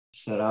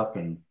set up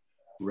and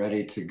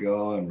ready to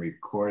go and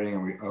recording.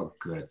 And oh,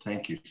 good.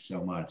 Thank you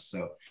so much.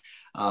 So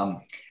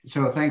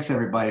thanks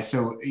everybody.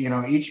 So,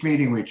 each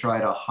meeting we try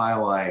to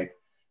highlight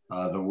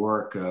the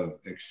work of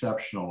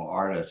exceptional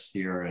artists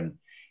here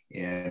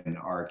in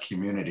our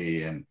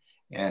community.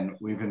 And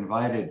we've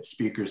invited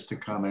speakers to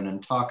come in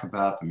and talk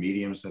about the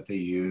mediums that they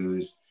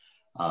use,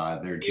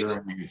 their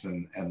journeys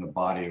and the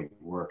body of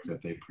work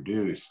that they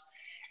produce.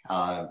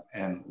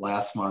 And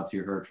last month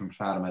you heard from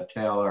Fatima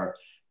Taylor,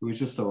 who is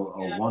just a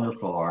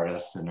wonderful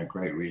artist and a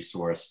great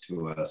resource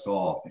to us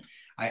all.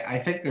 I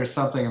think there's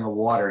something in the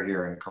water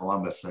here in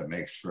Columbus that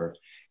makes for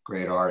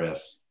great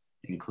artists,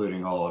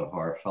 including all of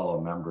our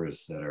fellow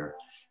members that are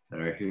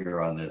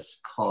here on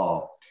this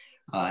call.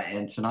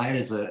 And tonight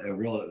is a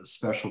real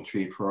special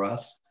treat for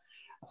us.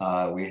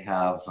 We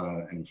have,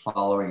 and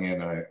following in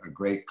a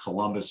great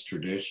Columbus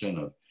tradition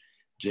of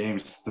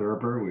James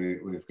Thurber,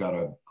 we've got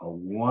a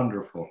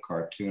wonderful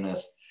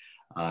cartoonist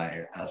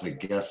as a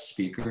guest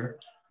speaker,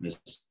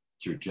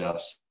 Mr.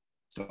 Jeff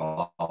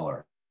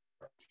Stahler.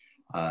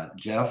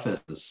 Jeff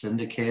is the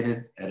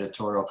syndicated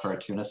editorial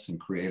cartoonist and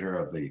creator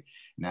of the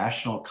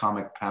national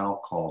comic panel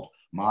called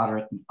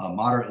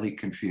Moderately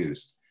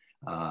Confused,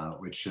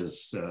 which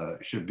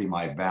should be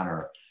my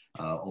banner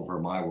over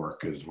my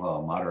work as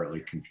well, Moderately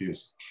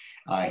Confused.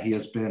 He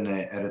has been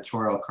an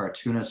editorial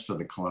cartoonist for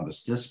the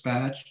Columbus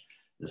Dispatch,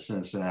 the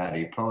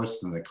Cincinnati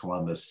Post, and the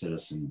Columbus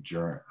Citizen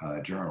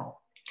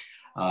Journal.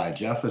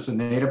 Jeff is a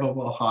native of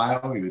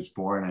Ohio. He was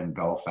born in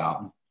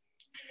Bellefontaine.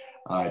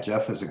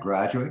 Jeff is a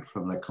graduate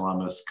from the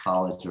Columbus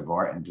College of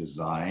Art and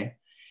Design,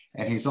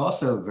 and he's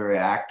also very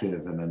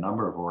active in a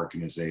number of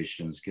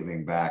organizations,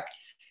 giving back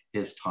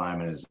his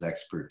time and his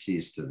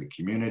expertise to the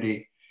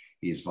community.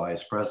 He's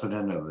vice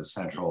president of the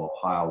Central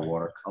Ohio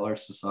Watercolor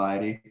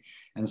Society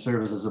and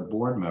serves as a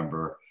board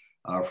member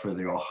for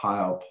the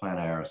Ohio Plein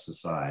Air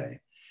Society.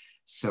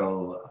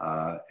 So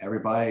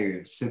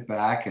everybody sit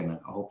back, and I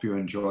hope you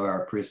enjoy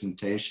our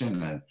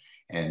presentation.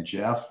 And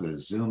Jeff, the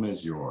Zoom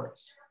is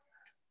yours.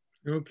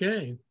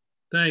 Okay,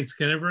 thanks.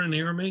 Can everyone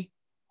hear me?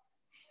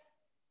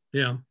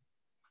 Yeah.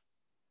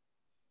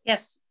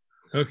 Yes.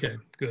 Okay,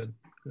 good.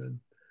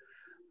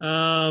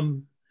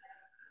 Well,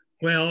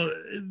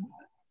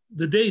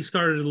 the day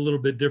started a little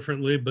bit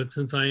differently, but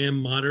since I am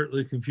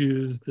moderately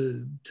confused,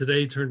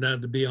 today turned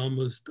out to be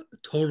almost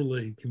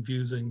totally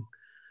confusing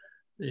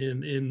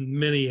in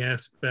many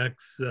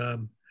aspects.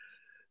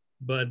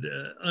 But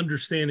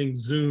understanding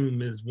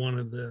Zoom is one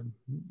of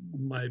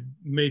my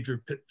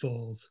major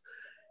pitfalls.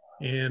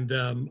 And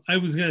I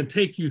was going to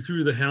take you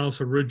through the house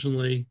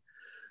originally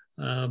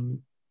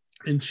and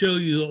show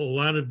you a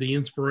lot of the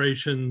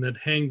inspiration that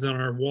hangs on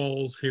our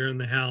walls here in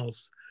the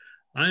house.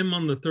 I'm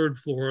on the 3rd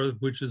floor,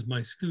 which is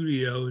my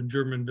studio in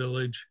German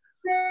Village.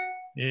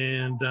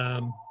 And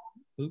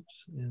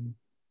oops, and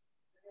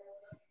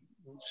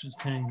let's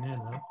just hang that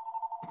up.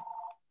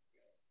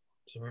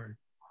 Sorry.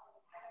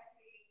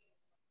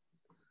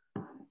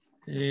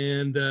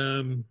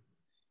 And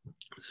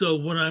so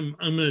what I'm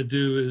going to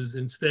do is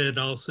instead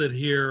I'll sit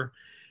here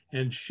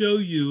and show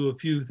you a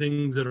few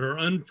things that are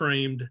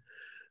unframed,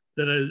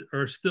 that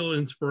are still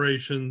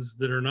inspirations,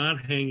 that are not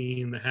hanging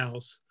in the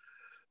house.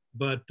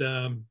 But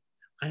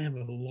I have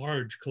a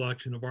large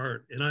collection of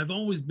art, and I've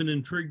always been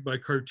intrigued by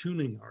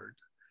cartooning art,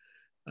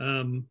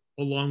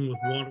 along with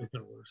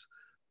watercolors.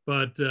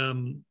 But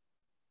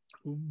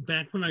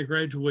back when I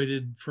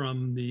graduated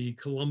from the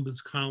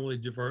Columbus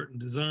College of Art and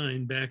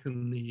Design back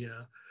in the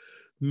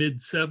mid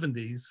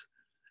 70s,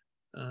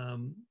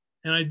 and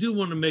I do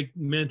want to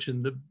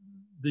mention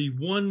the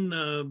one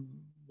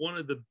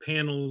of the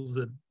panels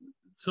that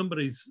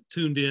somebody's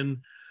tuned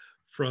in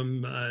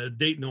from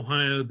Dayton,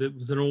 Ohio, that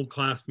was an old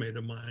classmate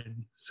of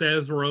mine,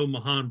 Sazro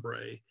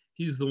Mahanbre.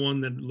 He's the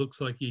one that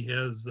looks like he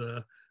has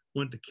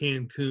went to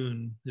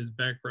Cancun. His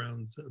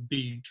background's a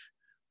beach.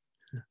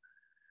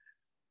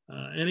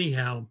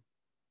 Anyhow,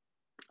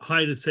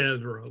 hi to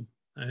Sazro.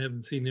 I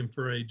haven't seen him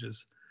for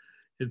ages.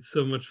 It's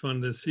so much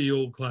fun to see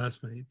old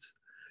classmates.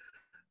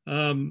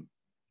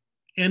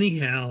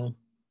 Anyhow,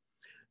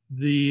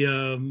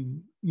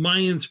 my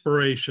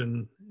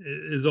inspiration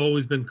has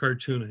always been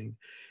cartooning.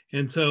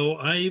 And so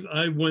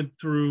I went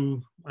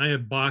through, I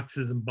have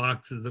boxes and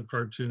boxes of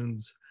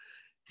cartoons.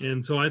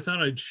 And so I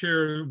thought I'd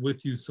share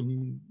with you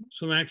some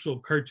actual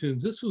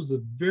cartoons. This was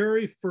the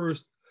very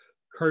first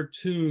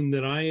cartoon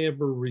that I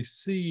ever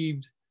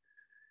received.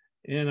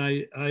 And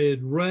I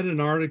had read an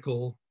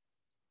article,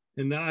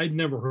 and I'd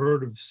never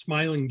heard of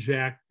Smiling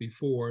Jack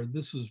before.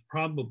 This was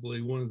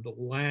probably one of the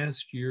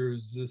last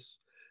years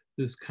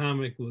this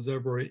comic was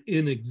ever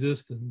in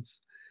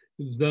existence.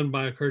 It was done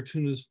by a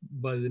cartoonist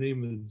by the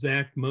name of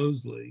Zach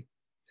Mosley.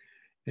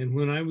 And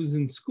when I was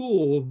in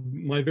school,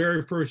 my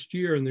very first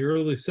year in the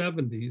early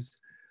 70s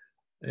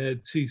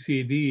at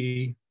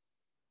CCD,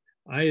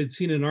 I had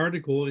seen an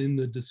article in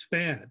the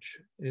Dispatch,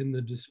 and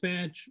the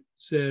Dispatch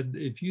said,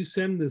 if you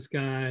send this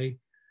guy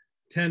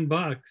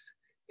 $10,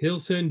 he'll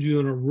send you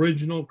an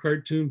original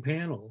cartoon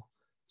panel.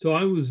 So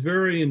I was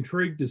very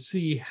intrigued to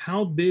see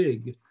how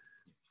big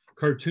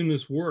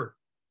cartoonists work.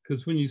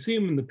 because when you see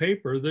them in the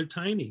paper, they're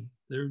tiny.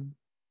 They're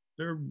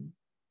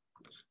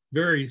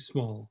very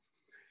small.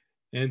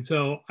 And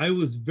so I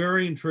was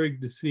very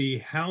intrigued to see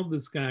how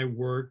this guy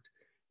worked,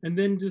 and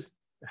then just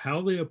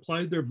how they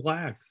applied their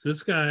blacks.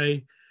 This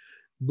guy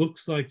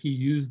looks like he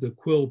used a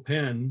quill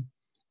pen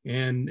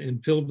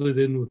and filled it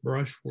in with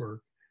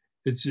brushwork.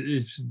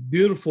 It's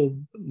beautiful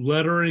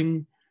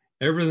lettering,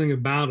 everything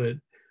about it.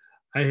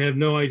 I have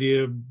no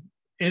idea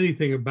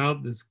anything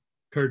about this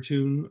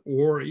cartoon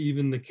or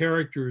even the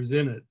characters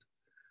in it,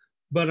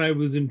 but I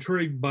was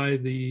intrigued by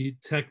the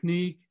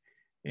technique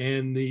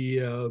and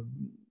the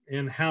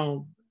and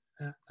how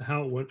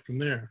it went from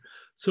there.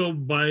 So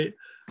by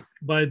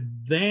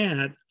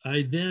that,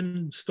 I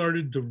then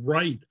started to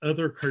write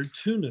other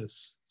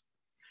cartoonists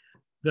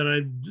that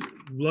I'd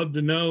love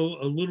to know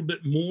a little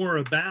bit more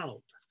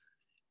about.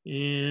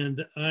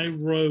 And I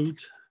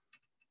wrote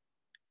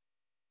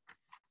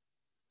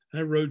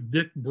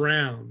Dick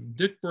Brown.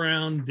 Dick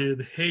Brown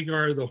did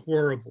Hagar the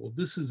Horrible.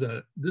 This is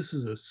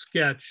a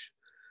sketch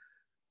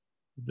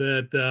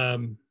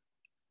that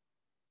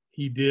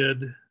he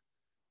did.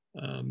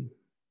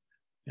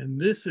 And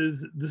this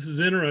is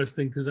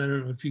interesting because I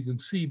don't know if you can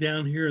see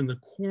down here in the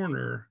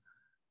corner.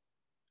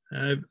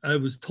 I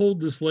was told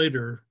this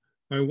later.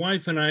 My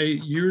wife and I,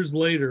 years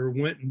later,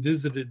 went and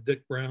visited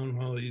Dick Brown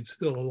while he was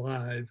still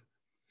alive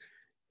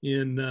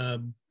in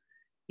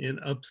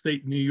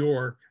upstate New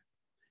York,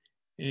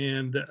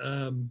 and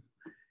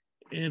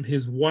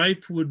his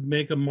wife would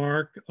make a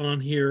mark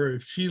on here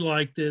if she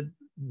liked it.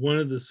 One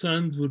of the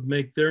sons would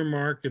make their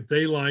mark if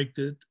they liked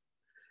it.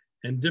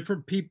 And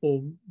different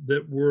people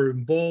that were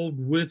involved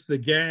with the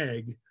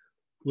gag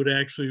would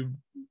actually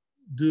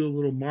do a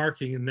little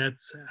marking, and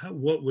that's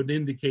what would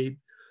indicate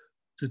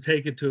to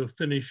take it to a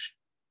finished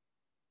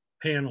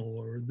panel,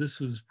 or this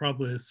was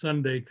probably a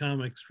Sunday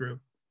comic strip,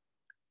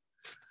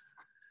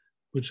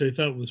 which I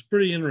thought was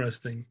pretty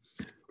interesting.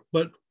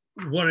 But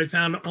what I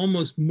found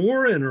almost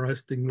more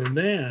interesting than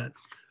that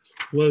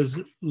was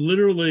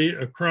literally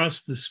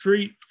across the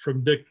street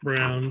from Dick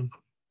Brown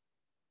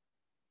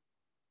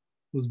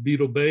was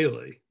Beetle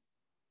Bailey.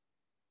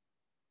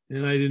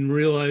 And I didn't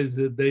realize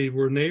that they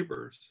were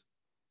neighbors.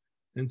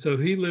 And so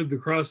he lived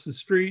across the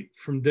street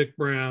from Dick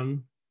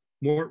Brown,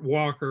 Mort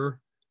Walker,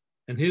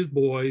 and his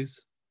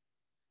boys.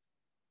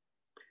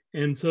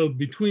 And so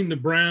between the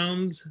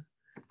Browns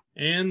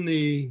and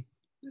the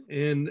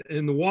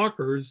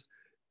Walkers,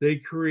 they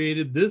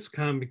created this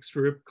comic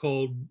strip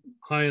called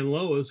High and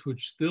Lois,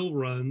 which still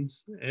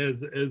runs, as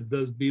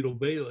does Beetle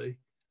Bailey.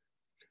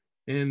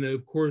 And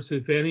of course,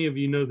 if any of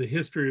you know the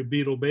history of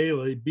Beetle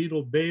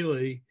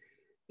Bailey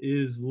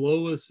is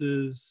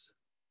Lois's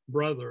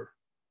brother.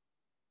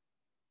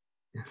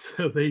 And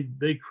so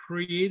they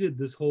created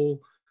this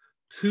whole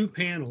two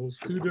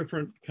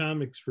different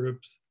comic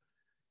strips,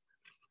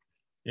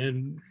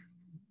 and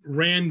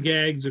ran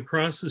gags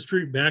across the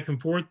street back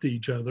and forth to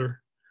each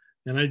other.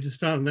 And I just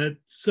found that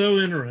so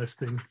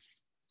interesting.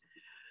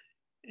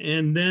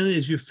 And then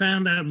as you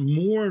found out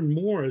more and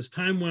more, as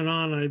time went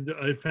on,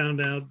 I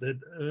found out that,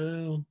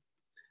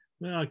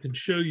 well, I can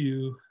show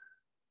you.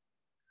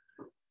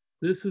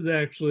 This is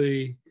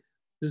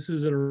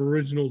an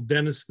original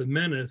Dennis the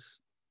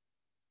Menace.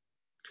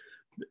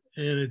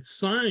 And it's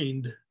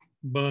signed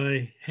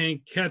by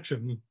Hank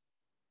Ketchum,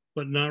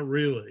 but not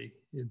really.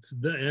 It's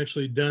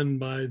actually done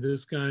by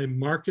this guy,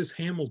 Marcus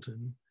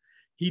Hamilton.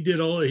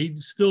 He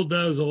still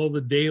does all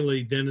the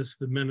daily Dennis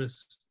the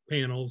Menace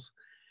panels.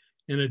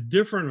 And a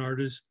different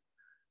artist,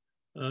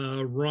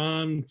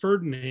 Ron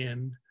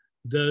Ferdinand,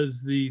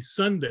 does the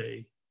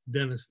Sunday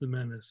Dennis the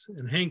Menace.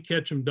 And Hank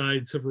Ketchum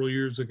died several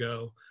years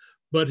ago,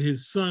 but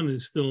his son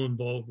is still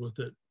involved with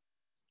it.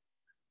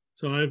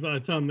 So I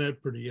found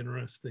that pretty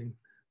interesting,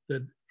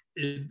 that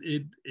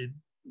it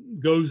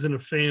goes in a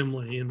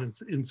family and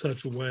it's in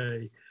such a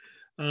way.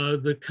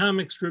 The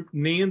comic strip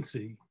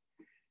Nancy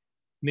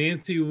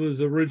was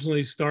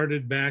originally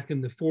started back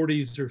in the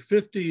 40s or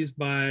 50s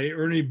by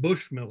Ernie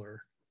Bushmiller.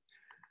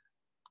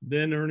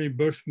 Then Ernie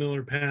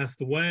Bushmiller passed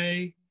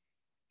away,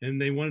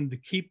 and they wanted to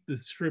keep the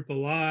strip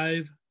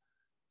alive.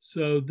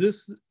 So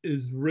this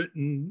is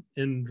written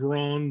and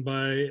drawn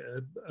by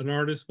an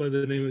artist by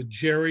the name of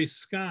Jerry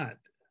Scott.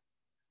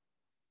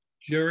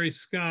 Jerry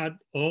Scott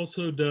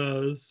also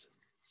does,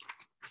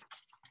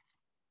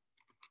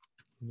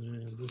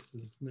 man, this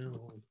is now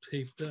all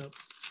taped up.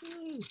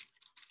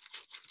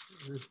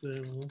 Where's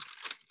that all?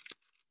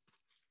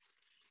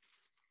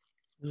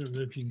 I don't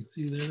know if you can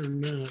see that or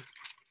not.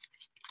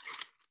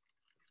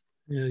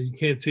 Yeah, you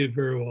can't see it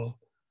very well.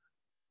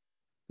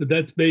 But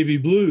that's Baby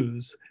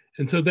Blues.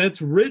 And so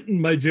that's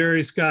written by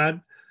Jerry Scott,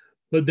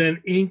 but then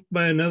inked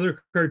by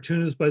another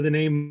cartoonist by the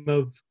name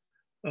of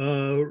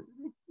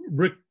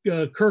Rick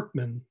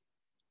Kirkman.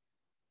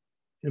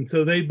 And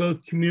so they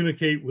both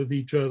communicate with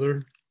each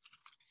other.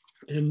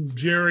 And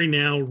Jerry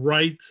now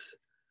writes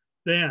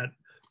that.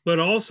 But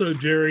also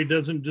Jerry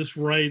doesn't just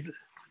write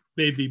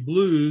Baby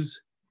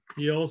Blues,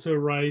 he also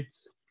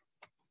writes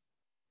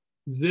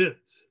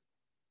Zits.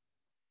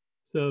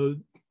 So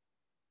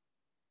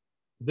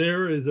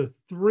there is a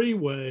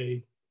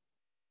three-way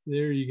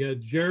There you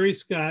got Jerry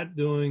Scott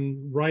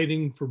doing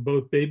writing for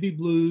both Baby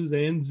Blues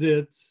and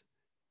Zits.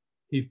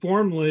 He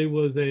formerly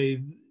was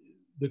the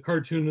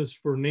cartoonist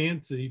for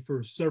Nancy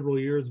for several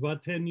years,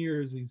 about 10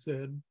 years, he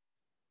said.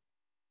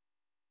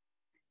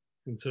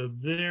 And so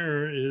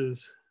there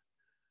is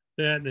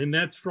that, and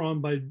that's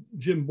drawn by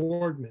Jim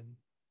Boardman.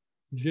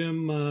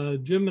 Jim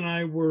and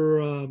I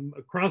were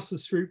across the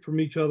street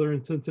from each other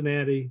in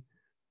Cincinnati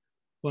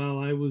while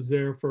I was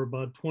there for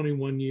about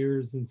 21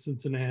 years in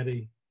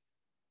Cincinnati.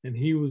 And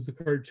he was the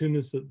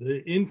cartoonist at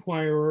the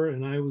Inquirer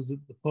and I was at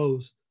the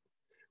Post.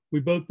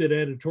 We both did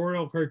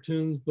editorial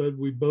cartoons, but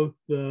we both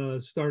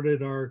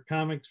started our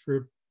comic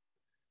strip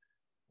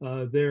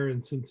there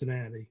in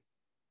Cincinnati.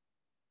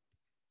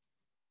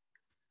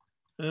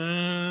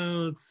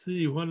 Let's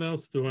see, what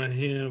else do I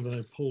have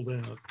I pulled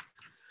out?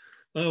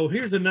 Oh,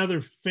 here's another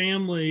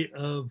family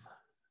of,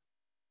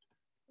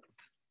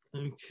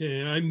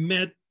 okay, I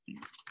met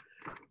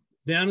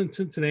down in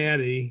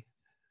Cincinnati.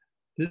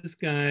 This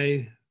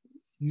guy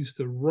used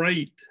to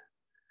write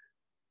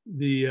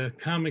the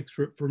comics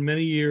for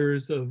many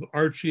years of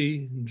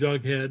Archie and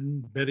Jughead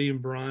and Betty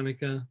and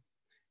Veronica.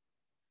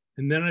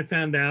 And then I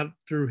found out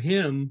through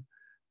him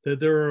that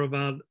there are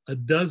about a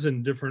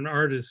dozen different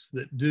artists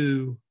that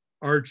do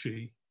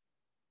Archie.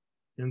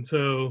 And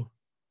so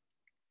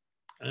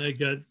I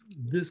got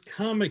this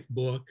comic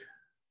book.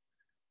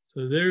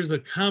 So there's a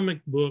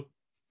comic book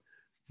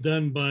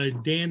done by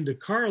Dan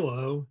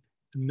DiCarlo,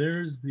 and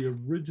there's the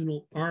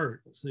original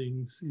art. So you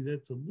can see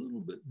that's a little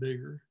bit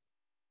bigger.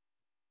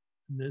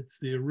 And that's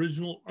the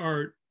original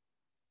art.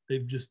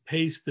 They've just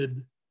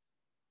pasted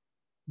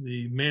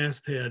the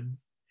masthead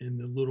and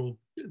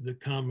the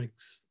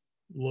comics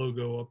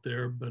logo up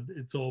there, but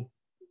it's all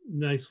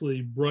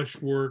nicely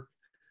brushwork,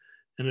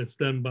 and it's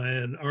done by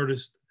an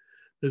artist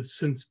that's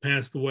since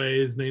passed away.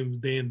 His name is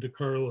Dan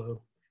DiCarlo.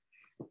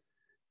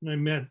 And I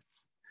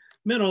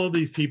met all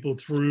these people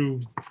through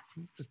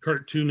the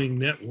cartooning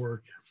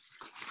network.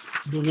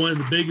 But one of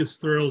the biggest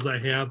thrills I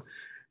have,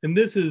 and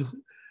this is,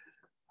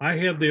 I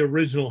have the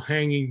original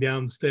hanging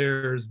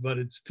downstairs, but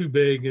it's too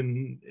big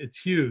and it's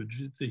huge.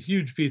 It's a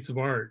huge piece of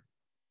art.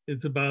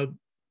 It's about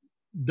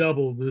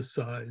double this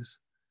size.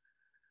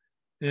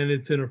 And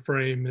it's in a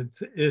frame.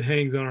 It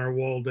hangs on our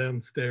wall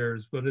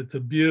downstairs, but it's a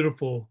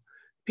beautiful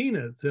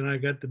Peanuts. And I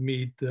got to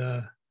meet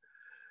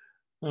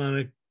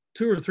on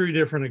 2 or 3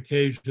 different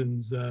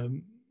occasions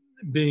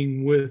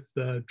being with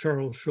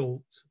Charles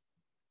Schultz.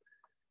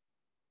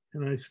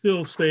 And I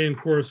still stay in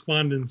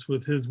correspondence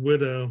with his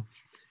widow,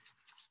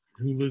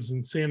 who lives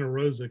in Santa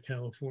Rosa,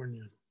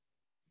 California.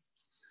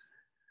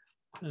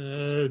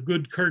 A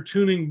good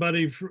cartooning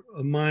buddy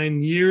of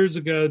mine years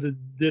ago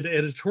that did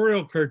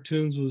editorial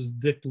cartoons was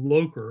Dick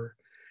Loker.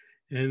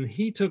 And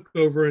he took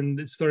over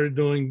and started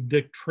doing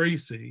Dick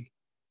Tracy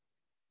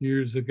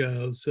years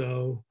ago.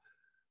 So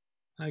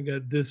I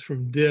got this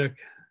from Dick.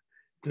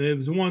 And it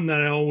was one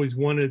that I always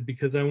wanted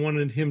because I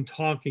wanted him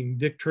talking,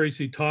 Dick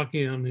Tracy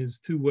talking on his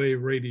 2-way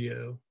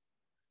radio.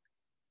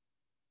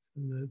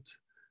 So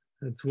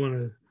that's one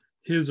of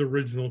his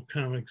original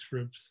comic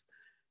strips.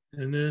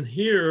 And then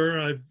here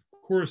I've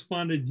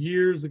corresponded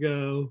years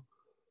ago.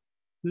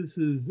 This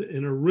is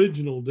an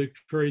original Dick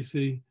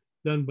Tracy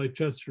done by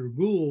Chester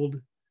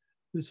Gould.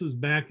 This was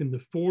back in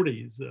the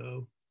 40s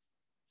though.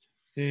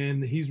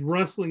 And he's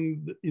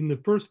wrestling, in the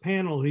first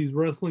panel, he's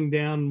wrestling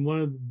down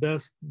one of the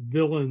best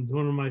villains,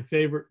 one of my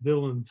favorite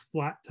villains,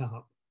 Flat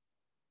Top.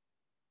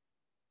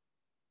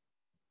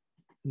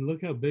 And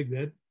look how big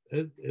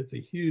it's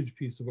a huge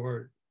piece of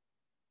art.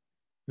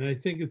 And I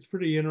think it's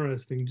pretty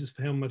interesting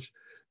just how much,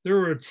 there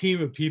were a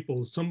team of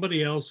people.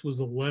 Somebody else was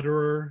a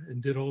letterer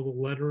and did all the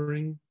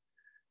lettering.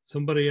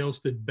 Somebody else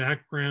did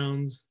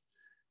backgrounds,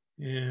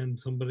 and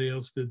somebody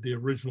else did the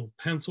original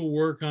pencil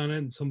work on it,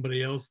 and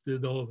somebody else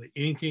did all the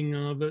inking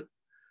of it.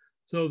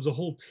 So it was a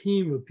whole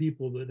team of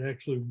people that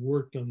actually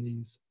worked on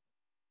these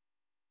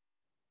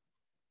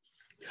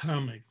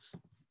comics.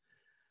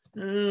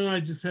 I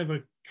just have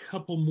a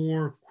couple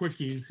more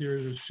quickies here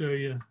to show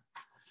you.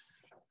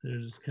 They're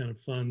just kind of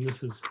fun.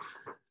 This is,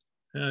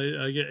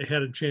 I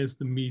had a chance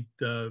to meet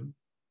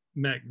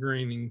Matt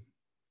Groening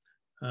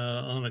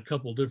on a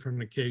couple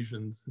different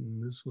occasions.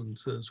 And this one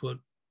says, what,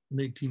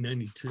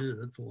 1992,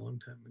 that's a long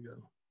time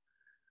ago.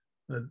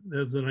 But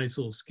that was a nice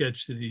little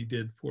sketch that he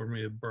did for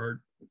me of Bart.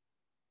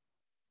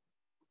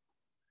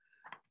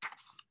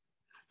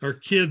 Our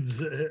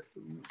kids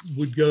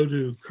would go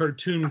to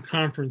cartoon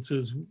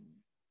conferences.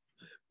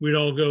 We'd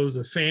all go as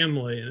a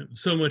family, and it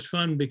was so much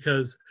fun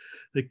because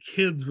the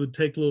kids would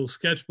take little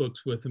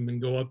sketchbooks with them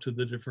and go up to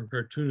the different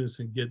cartoonists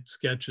and get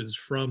sketches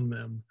from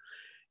them.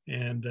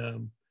 And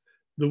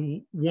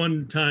the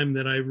one time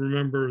that I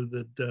remember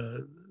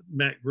that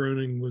Matt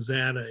Groening was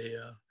at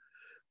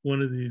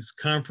one of these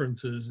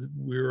conferences,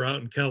 we were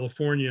out in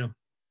California,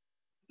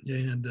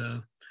 and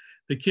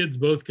the kids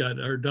both got,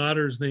 our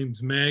daughter's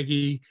name's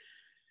Maggie,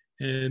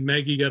 and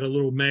Maggie got a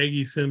little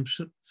Maggie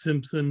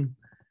Simpson.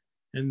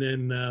 And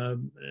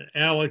then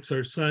Alex,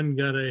 our son,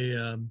 got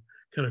a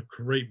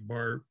great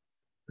Bart.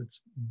 It's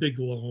big,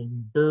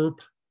 long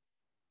Burp.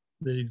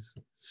 that he's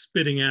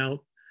spitting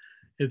out.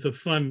 It's a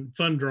fun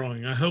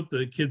drawing. I hope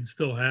the kids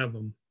still have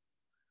them.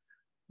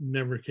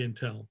 Never can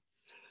tell.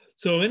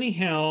 So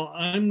anyhow,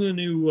 I'm going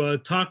to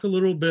talk a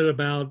little bit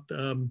about,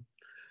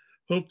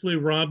 hopefully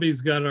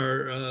Robbie's got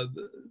our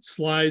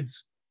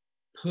slides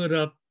put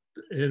up,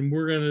 and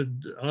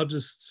I'll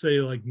just say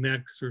like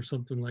next or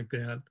something like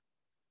that.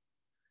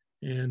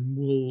 And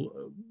we'll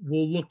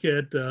look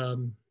at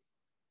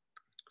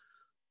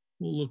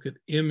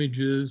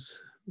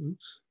images.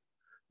 Oops.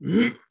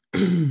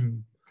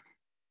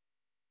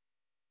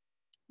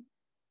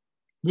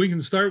 We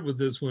can start with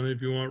this one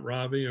if you want,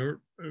 Robbie,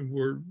 or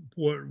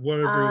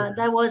whatever.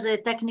 That was a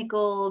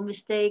technical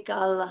mistake.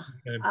 I'll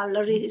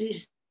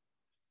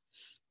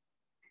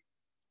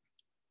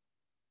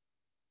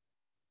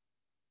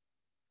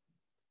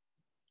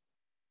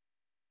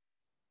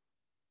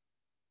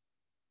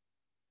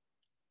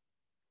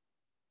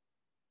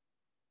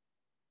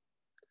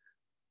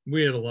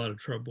We had a lot of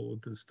trouble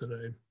with this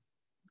today.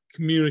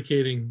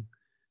 Communicating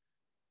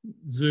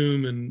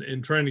Zoom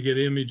and trying to get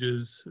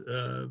images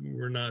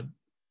were not,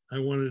 I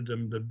wanted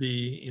them to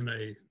be in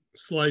a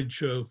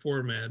slideshow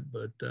format,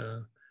 but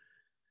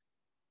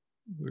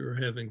we were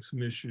having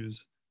some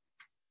issues.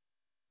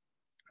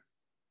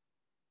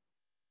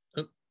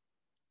 Oh,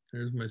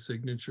 there's my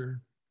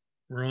signature.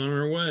 We're on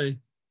our way.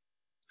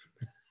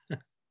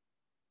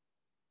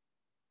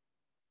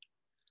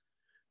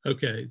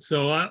 Okay,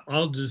 so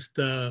I'll just,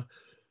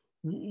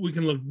 we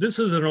can look, this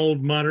is an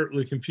old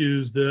Moderately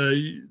Confused.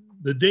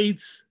 The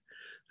dates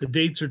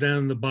are down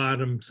in the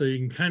bottom, so you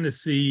can kind of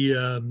see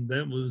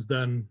that was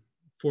done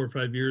 4 or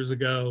 5 years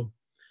ago.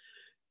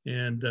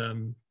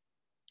 And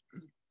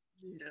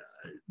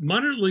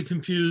Moderately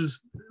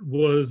Confused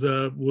was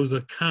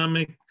a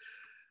comic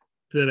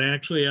that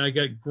actually I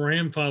got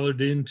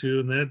grandfathered into,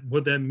 and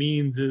what that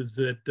means is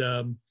that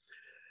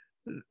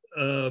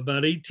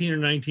about 18 or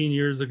 19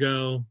 years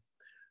ago,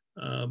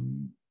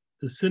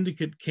 the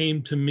syndicate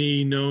came to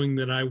me knowing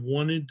that I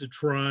wanted to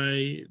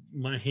try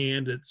my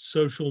hand at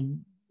social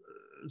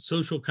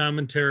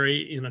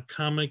commentary in a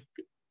comic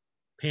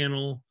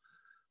panel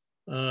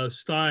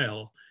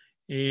style.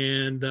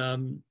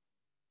 And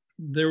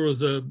there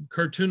was a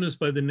cartoonist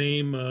by the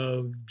name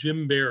of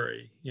Jim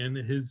Barry, and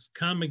his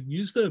comic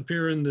used to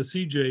appear in the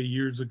CJ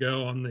years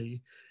ago on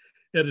the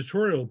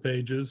editorial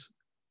pages,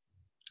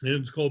 and it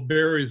was called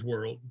Barry's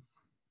World.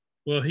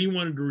 Well, he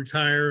wanted to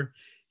retire.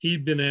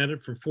 He'd been at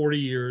it for 40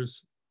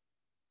 years.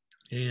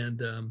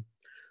 And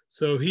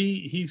so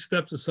he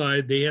stepped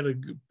aside. They had a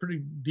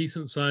pretty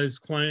decent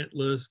sized client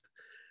list.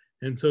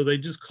 And so they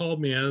just called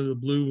me out of the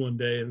blue one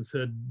day and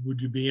said, would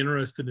you be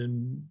interested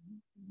in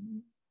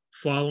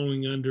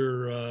following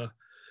under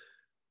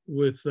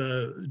with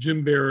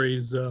Jim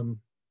Barry's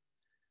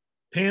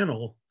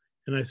panel?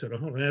 And I said,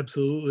 oh,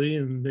 absolutely.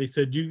 And they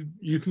said,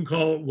 you can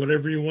call it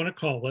whatever you want to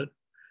call it.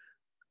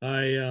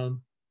 I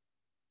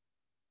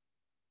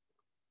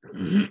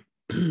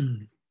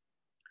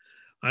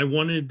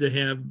wanted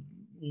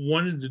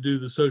to do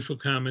the social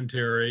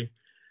commentary.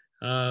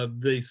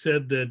 They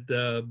said that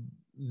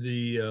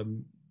the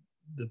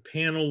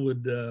panel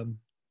would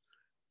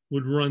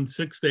run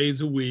 6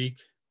 days a week.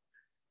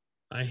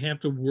 I have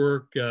to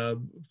work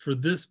for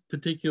this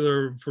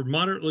particular, for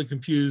Moderately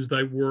Confused,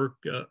 I work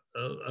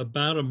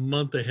about a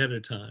month ahead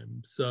of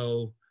time.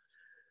 So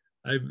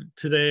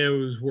today I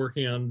was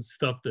working on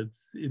stuff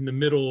that's in the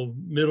middle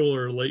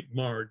or late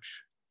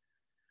March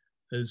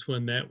is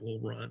when that will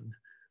run.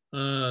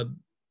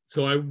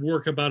 So I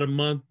work about a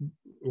month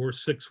or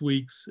 6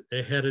 weeks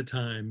ahead of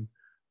time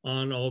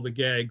on all the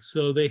gags.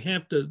 So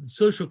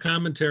social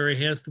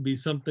commentary has to be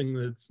something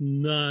that's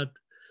not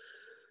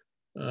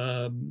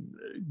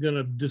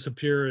gonna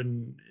disappear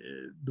in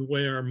the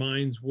way our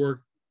minds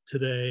work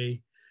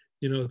today.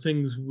 You know,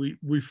 things,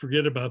 we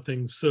forget about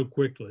things so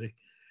quickly.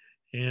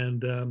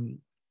 And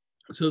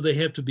so they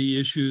have to be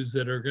issues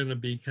that are gonna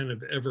be kind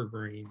of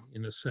evergreen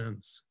in a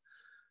sense.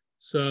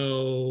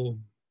 So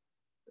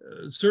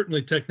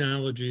certainly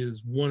technology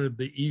is one of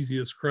the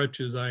easiest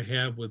crutches I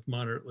have with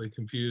Moderately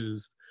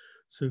Confused,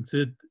 since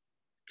it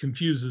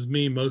confuses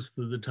me most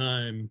of the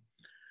time.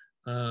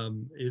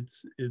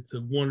 It's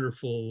a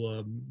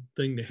wonderful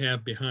thing to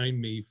have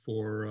behind me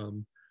for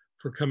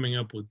coming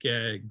up with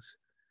gags.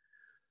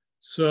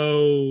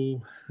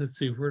 So let's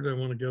see, where do I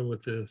want to go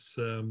with this?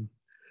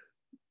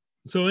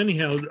 So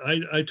anyhow,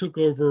 I took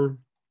over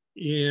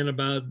in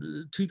about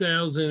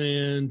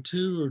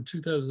 2002 or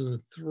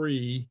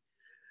 2003.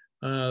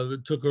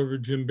 Took over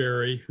Jim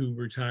Barry, who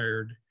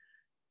retired,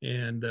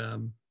 and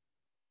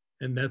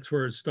that's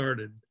where it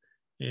started.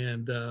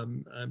 And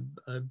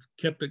I've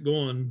kept it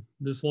going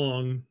this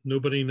long.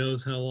 Nobody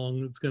knows how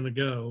long it's going to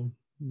go.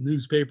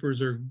 Newspapers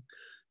are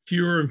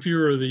fewer and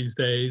fewer these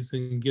days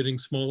and getting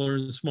smaller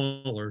and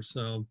smaller.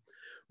 So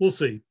we'll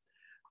see.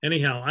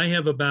 Anyhow, I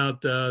have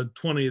about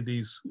 20 of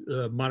these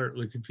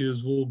Moderately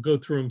Confused. We'll go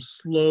through them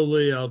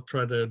slowly. I'll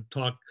try to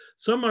talk.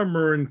 Some of them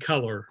are in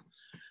color.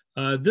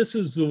 This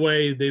is the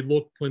way they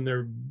look when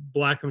they're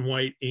black and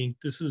white ink.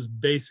 This is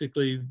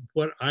basically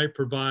what I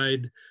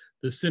provide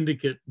the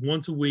syndicate,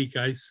 once a week,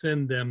 I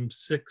send them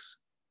 6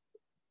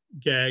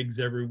 gags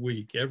every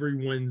week.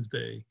 Every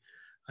Wednesday,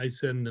 I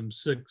send them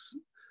six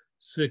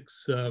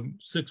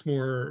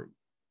more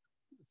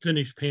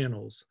finished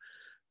panels.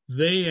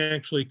 They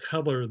actually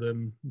color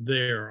them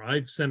there.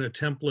 I've sent a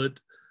template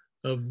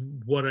of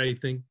what I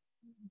think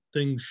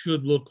things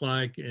should look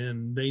like,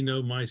 and they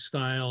know my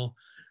style.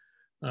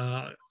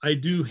 I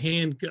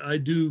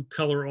do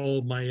color all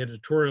of my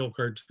editorial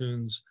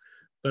cartoons,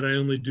 but I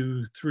only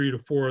do 3 to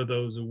 4 of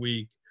those a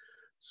week.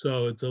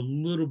 So it's a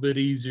little bit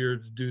easier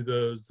to do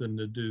those than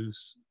to do,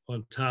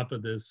 on top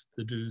of this,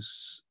 to do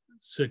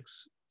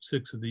six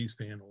of these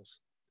panels.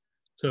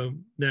 So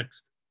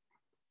next.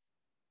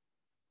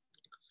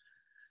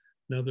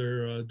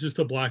 Another, just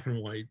a black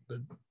and white,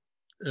 but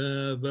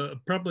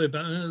probably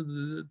about,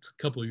 it's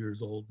a couple of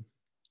years old.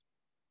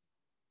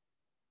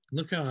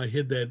 Look how I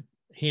hid that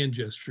hand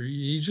gesture.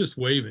 He's just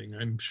waving,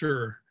 I'm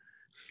sure.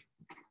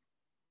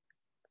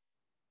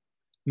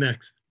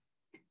 Next.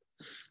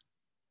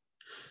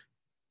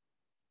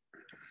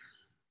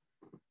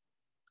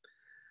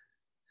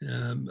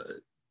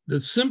 The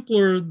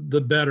simpler,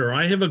 the better.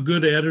 I have a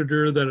good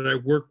editor that I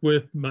work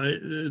with.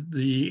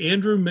 The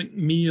Andrew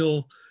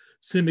McNeil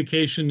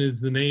Syndication is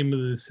the name of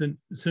the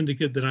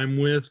syndicate that I'm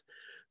with.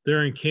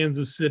 They're in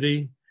Kansas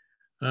City.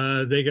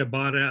 They got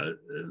bought out.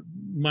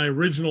 My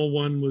original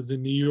one was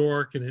in New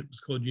York, and it was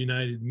called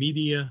United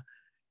Media,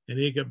 and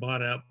it got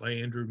bought out by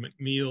Andrew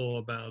McNeil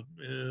about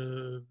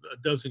a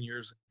dozen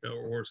years ago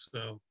or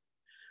so.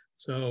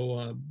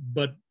 So,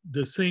 but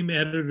the same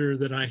editor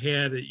that I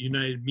had at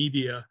United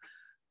Media,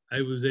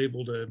 I was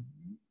able to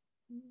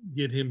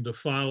get him to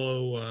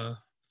follow.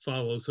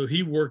 So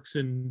he works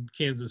in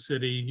Kansas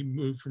City. He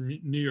moved from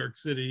New York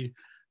City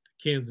to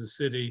Kansas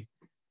City,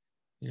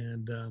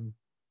 and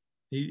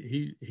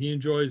he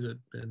enjoys it.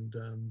 And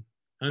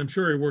I'm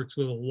sure he works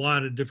with a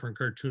lot of different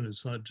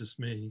cartoonists, not just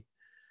me.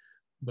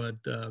 But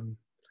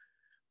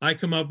I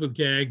come up with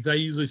gags. I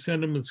usually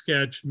send him a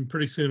sketch, and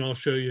pretty soon I'll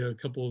show you a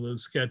couple of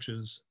those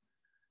sketches.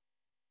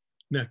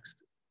 Next.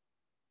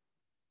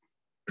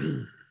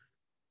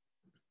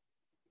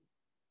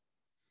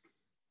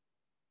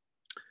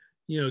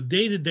 You know,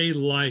 day-to-day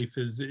life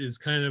is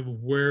kind of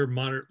where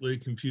Moderately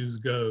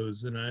Confused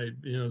goes.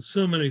 And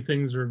so many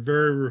things are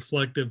very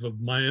reflective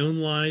of my own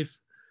life,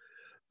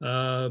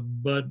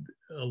 but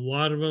a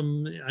lot of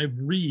them I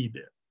read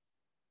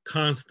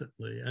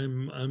constantly.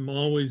 I'm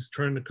always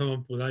trying to come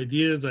up with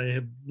ideas. I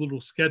have little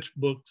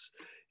sketchbooks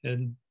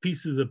and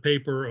pieces of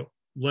paper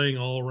laying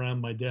all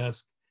around my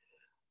desk.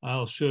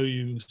 I'll show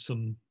you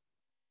some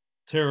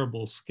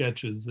terrible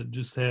sketches that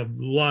just have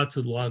lots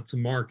and lots of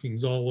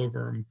markings all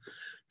over them,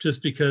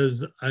 just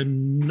because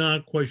I'm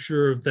not quite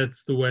sure if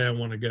that's the way I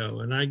want to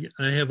go. And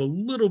I have a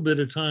little bit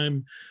of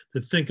time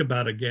to think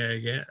about a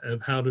gag,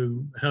 of how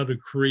to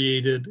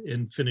create it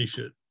and finish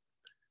it.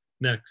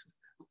 Next.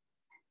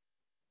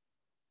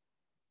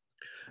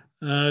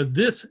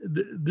 This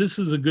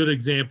is a good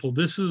example.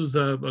 This is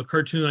a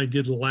cartoon I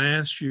did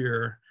last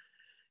year,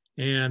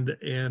 and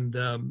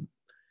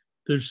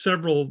there's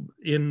several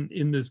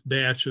in this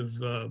batch of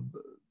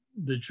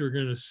that you're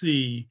going to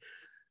see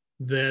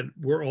that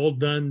were all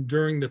done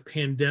during the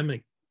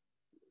pandemic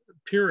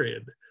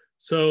period.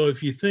 So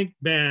if you think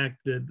back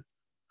that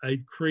I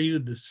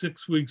created the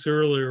 6 weeks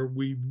earlier,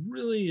 we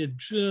really had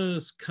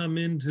just come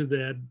into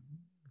that.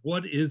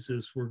 What is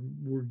this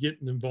we're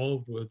getting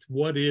involved with?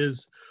 What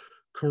is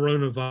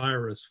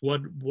coronavirus?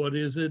 What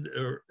is it?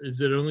 Or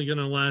is it only going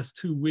to last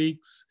 2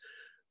 weeks?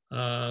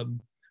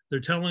 They're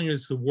telling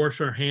us to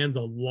wash our hands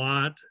a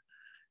lot,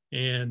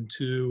 and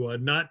to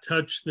not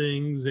touch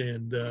things,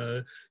 and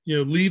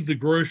leave the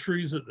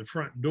groceries at the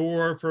front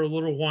door for a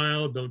little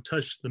while. Don't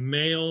touch the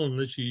mail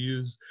unless you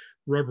use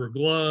rubber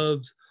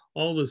gloves,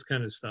 all this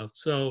kind of stuff.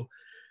 So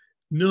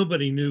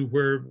nobody knew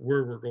where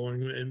we're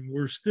going, and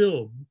we're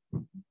still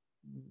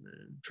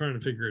trying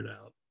to figure it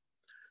out.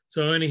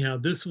 So anyhow,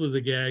 this was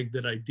a gag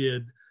that I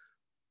did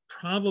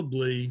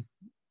probably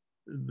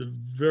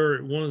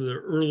one of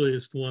the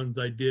earliest ones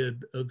I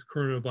did of the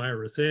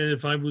coronavirus. And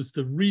if I was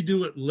to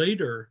redo it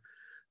later,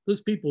 those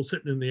people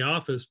sitting in the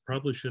office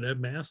probably should have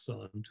masks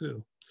on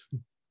too.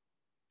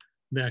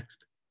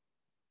 Next.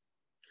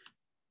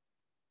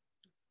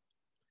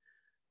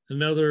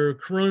 Another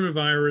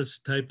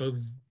coronavirus type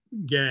of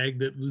gag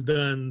that was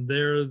done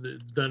there,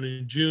 that's done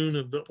in June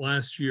of the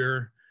last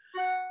year.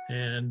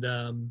 And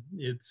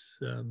it's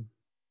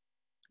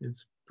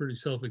pretty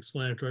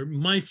self-explanatory.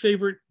 My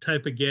favorite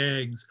type of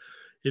gags,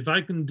 if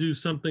I can do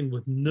something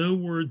with no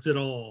words at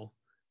all,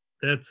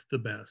 that's the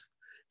best.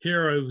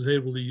 Here I was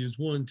able to use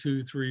 1,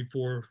 2, 3,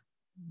 4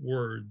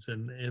 words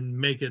and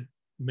make it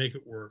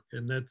work.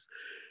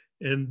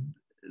 And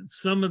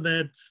some of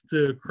that's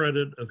the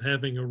credit of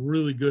having a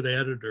really good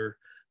editor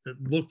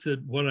that looks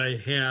at what I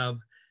have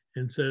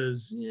and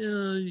says,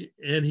 yeah,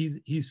 and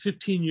he's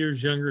 15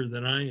 years younger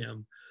than I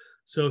am.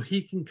 So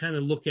he can kind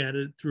of look at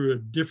it through a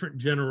different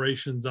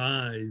generation's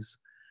eyes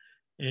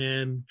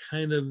and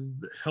kind of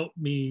help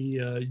me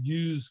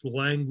use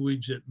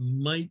language that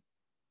might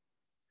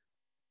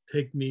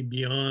take me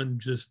beyond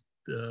just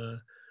the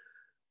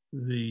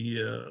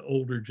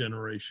older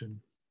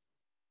generation.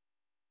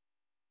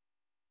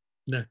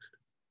 Next.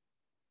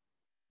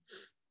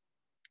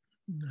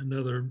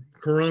 Another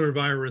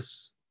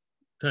coronavirus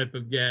type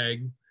of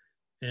gag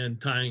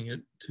and tying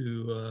it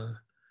to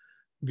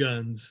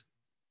guns.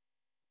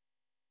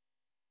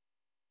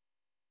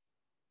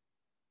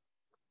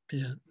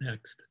 Yeah,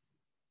 next.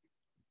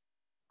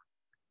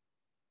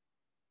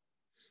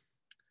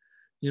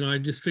 You know, I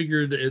just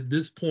figured at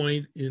this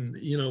point in,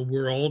 you know,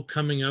 we're all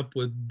coming up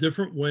with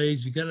different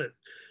ways. You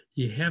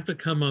have to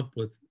come up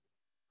with,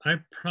 I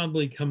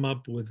probably come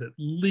up with at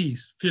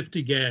least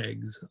 50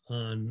 gags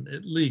on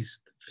at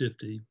least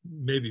 50,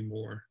 maybe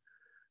more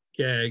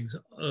gags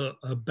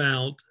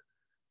about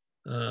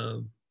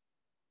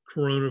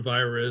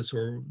coronavirus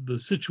or the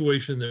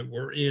situation that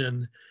we're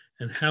in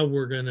and how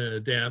we're going to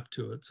adapt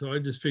to it. So I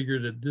just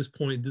figured at this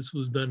point, this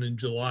was done in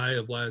July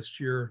of last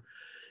year.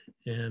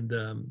 And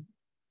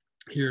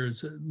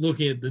here's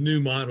looking at the new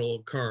model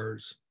of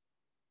cars.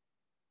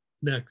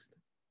 Next.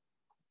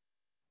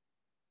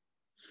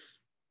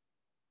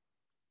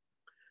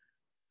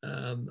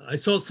 I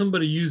saw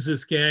somebody use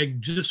this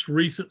gag just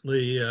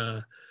recently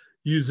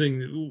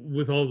using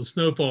with all the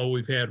snowfall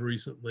we've had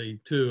recently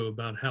too,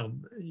 about how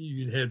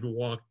you had to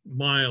walk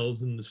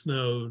miles in the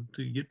snow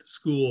to get to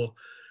school.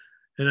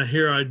 And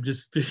I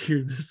just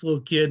figured this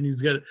little kid, and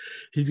he's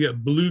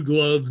got blue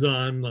gloves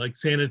on, like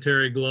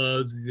sanitary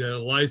gloves. He's got a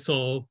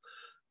Lysol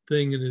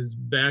thing in his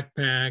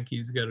backpack.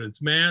 He's got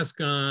his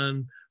mask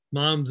on.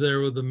 Mom's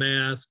there with a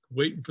mask,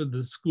 waiting for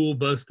the school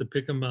bus to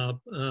pick him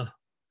up.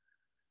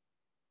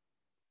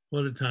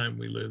 What a time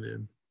we live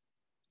in.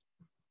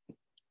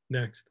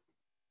 Next.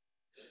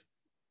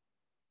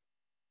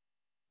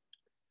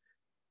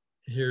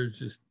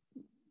 Here's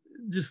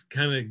just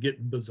kind of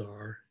getting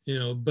bizarre, you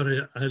know, but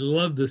I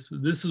love this.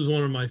 This is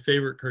one of my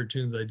favorite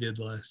cartoons I did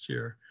last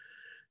year.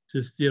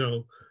 Just, you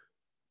know,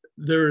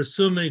 there are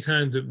so many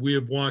times that we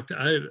have walked,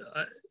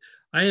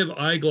 I have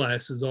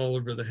eyeglasses all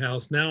over the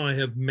house. Now I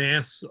have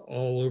masks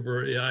all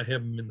over. I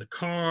have them in the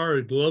car,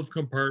 a glove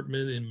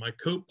compartment, in my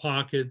coat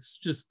pockets,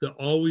 just to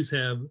always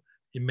have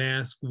a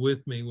mask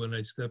with me when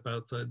I step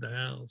outside the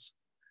house.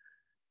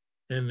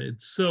 And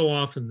it's so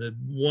often that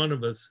one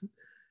of us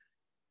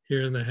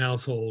here in the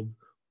household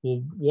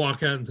will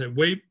walk out and say,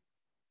 wait,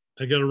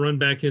 I got to run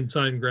back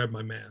inside and grab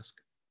my mask.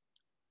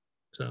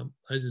 So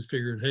I just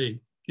figured, hey,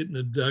 getting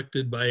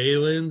abducted by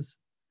aliens,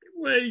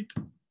 wait,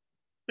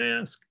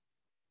 mask.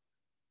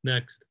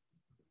 Next.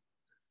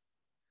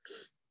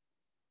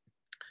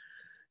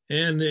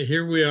 And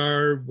here we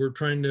are, we're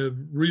trying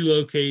to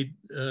relocate.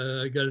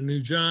 I got a new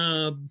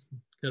job,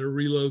 got to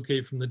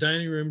relocate from the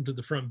dining room to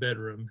the front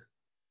bedroom.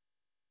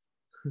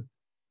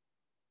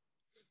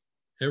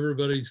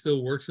 Everybody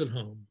still works at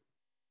home.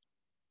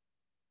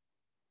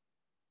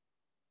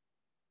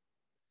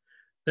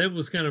 That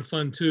was kind of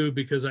fun too,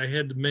 because I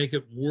had to make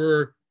it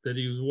work that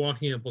he was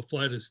walking up a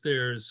flight of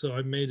stairs. So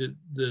I made it,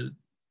 the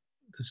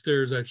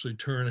stairs actually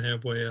turn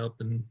halfway up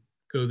and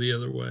go the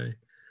other way.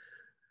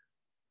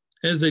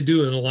 As they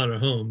do in a lot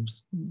of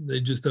homes. They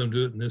just don't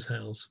do it in this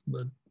house,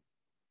 but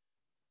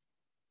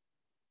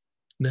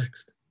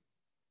next.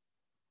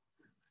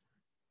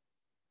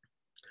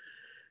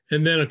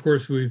 And then of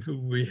course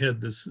we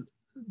had this,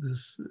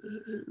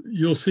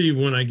 you'll see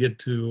when I get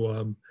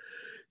to,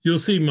 you'll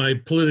see my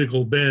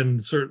political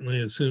bend certainly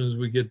as soon as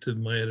we get to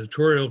my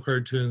editorial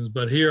cartoons,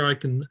 but here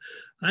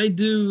I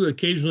do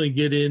occasionally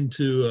get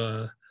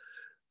into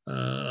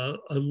a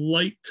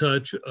light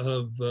touch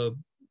of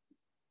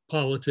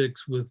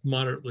politics with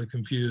Moderately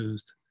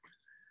Confused.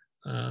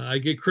 I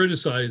get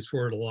criticized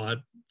for it a lot,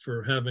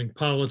 for having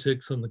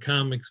politics on the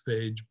comics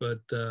page, but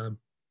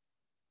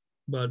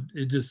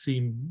it just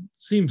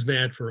seems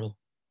natural.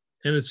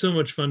 And it's so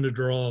much fun to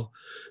draw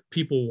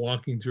people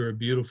walking through a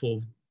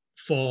beautiful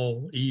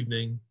fall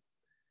evening.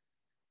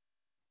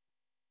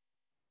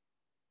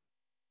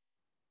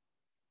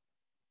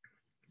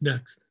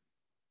 Next.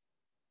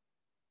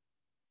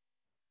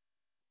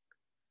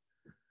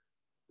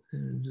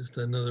 And just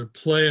another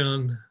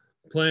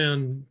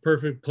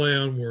perfect play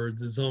on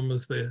words. It's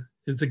almost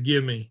it's a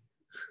gimme.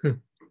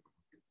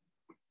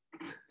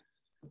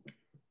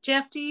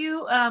 Jeff, do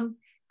you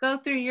go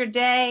through your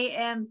day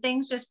and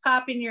things just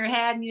pop in your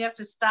head and you have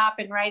to stop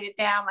and write it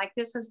down, like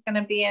this is going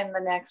to be in the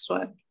next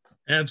one?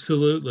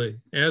 Absolutely.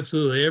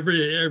 Absolutely.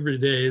 Every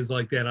day is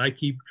like that.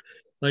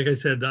 Like I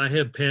said, I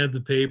have pads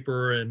of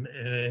paper and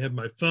I have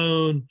my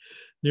phone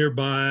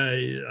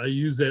nearby. I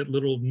use that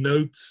little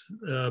notes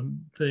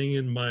thing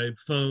in my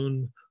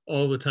phone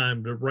all the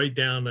time to write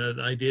down an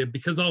idea,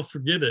 because I'll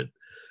forget it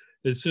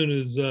as soon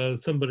as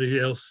somebody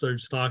else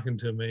starts talking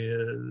to me,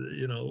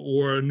 you know,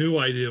 or a new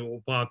idea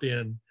will pop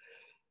in.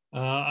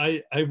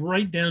 I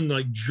write down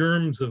like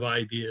germs of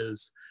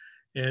ideas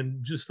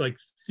and just like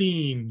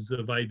themes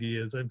of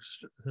ideas. I'm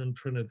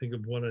trying to think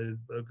of what I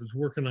was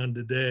working on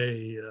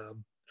today.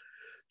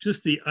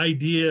 Just the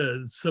idea,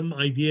 some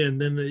idea, and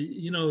then,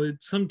 you know,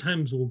 it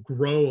sometimes will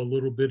grow a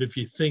little bit if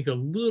you think a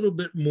little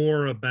bit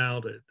more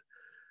about it.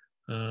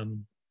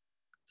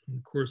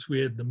 of course, we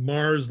had the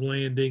Mars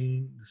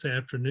landing this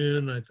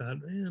afternoon. I thought,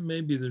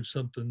 maybe there's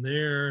something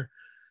there.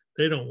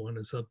 They don't want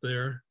us up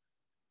there.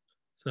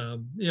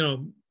 So, you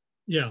know,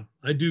 yeah,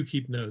 I do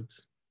keep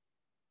notes.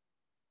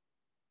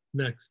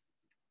 Next.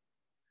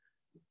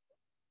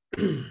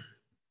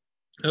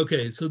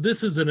 Okay, so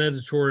this is an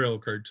editorial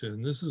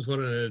cartoon. This is what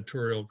an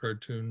editorial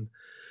cartoon.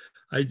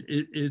 I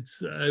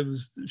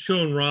was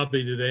showing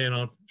Robbie today, and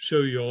I'll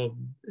show you all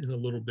in a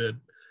little bit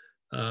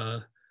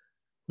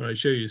when I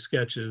show you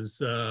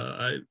sketches.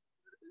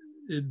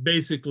 It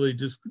basically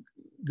just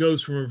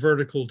goes from a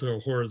vertical to a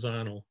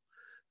horizontal.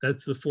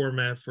 That's the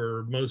format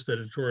for most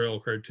editorial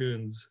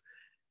cartoons.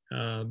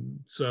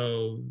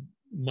 So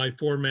my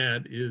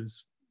format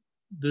is,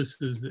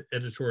 this is the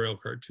editorial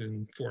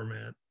cartoon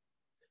format.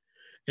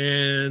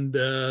 And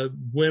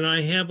when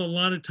I have a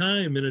lot of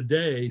time in a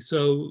day,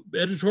 so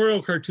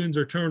editorial cartoons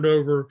are turned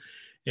over,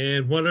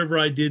 and whatever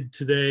I did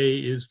today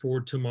is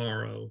for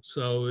tomorrow.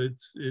 So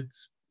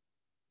it's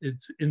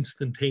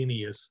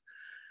instantaneous.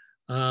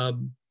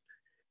 And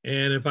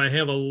if I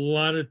have a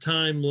lot of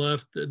time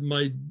left,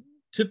 my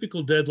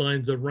typical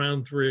deadline's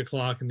around 3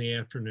 o'clock in the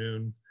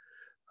afternoon.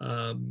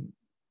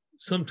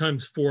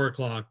 Sometimes 4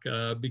 o'clock,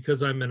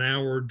 because I'm an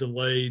hour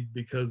delayed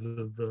because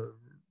of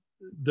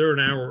they're an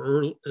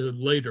hour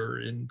later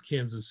in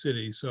Kansas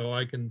City, so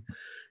I can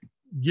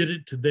get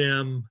it to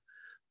them,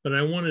 but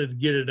I wanted to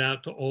get it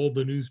out to all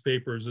the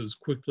newspapers as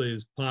quickly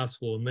as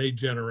possible, and they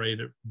generate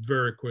it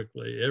very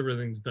quickly.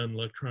 Everything's done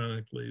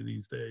electronically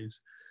these days.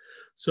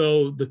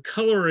 So the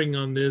coloring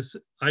on this,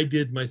 I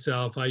did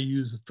myself. I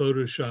use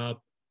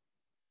Photoshop,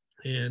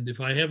 and if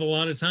I have a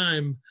lot of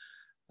time,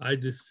 I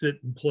just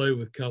sit and play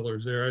with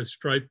colors there. I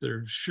stripe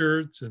their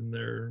shirts, and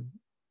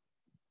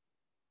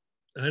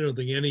I don't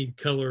think any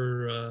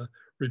color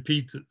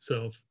repeats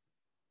itself.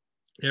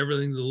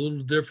 Everything's a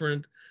little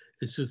different.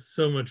 It's just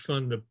so much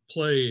fun to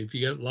play if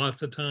you got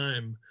lots of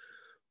time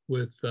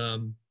with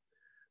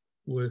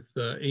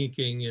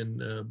inking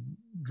and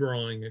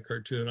drawing a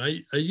cartoon.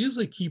 I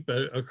usually keep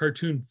a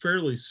cartoon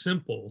fairly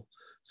simple,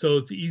 so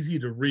it's easy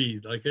to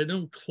read. Like, I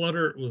don't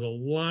clutter it with a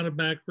lot of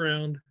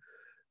background.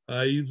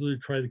 I usually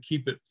try to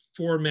keep it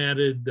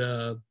formatted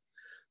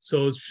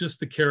so it's just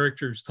the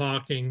characters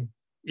talking,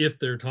 if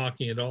they're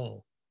talking at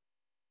all.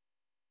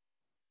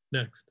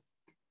 Next.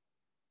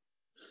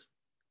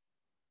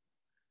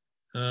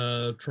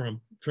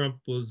 Trump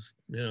was,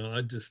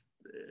 it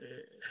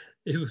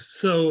was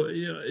so,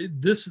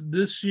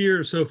 this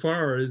year so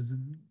far it's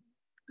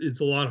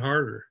a lot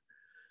harder.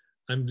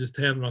 I'm just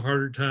having a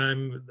harder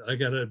time. I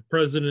got a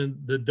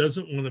president that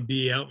doesn't want to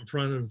be out in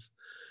front of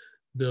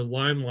the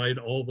limelight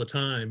all the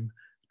time.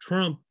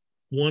 Trump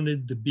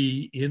wanted to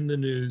be in the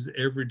news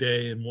every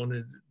day and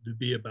wanted to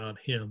be about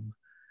him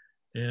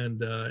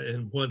and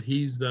what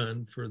he's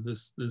done for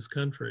this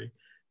country.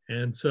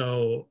 And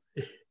so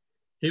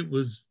it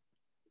was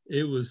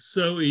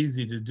so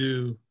easy to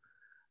do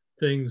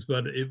things,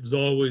 but it was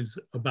always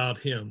about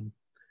him.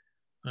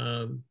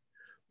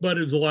 But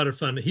it was a lot of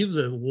fun. He was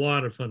a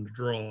lot of fun to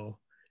draw.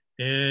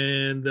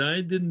 And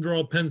I didn't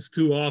draw pens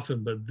too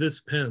often, but this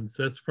pens,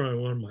 that's probably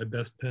one of my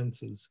best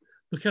penses.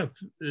 Look how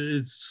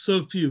it's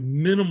so few,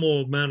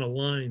 minimal amount of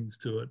lines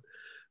to it,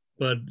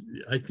 but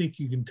I think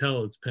you can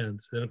tell it's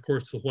pens. And of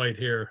course the white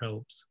hair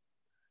helps.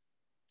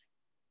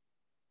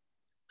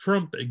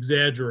 Trump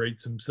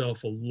exaggerates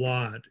himself a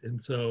lot. And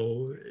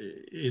so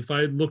if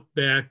I look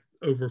back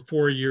over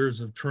 4 years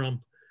of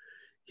Trump,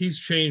 he's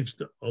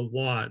changed a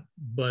lot,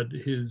 but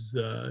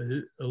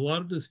a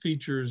lot of his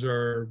features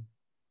are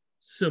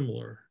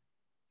similar,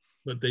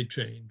 but they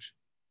change.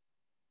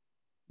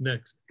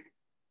 Next.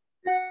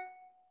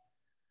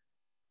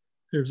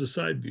 Here's a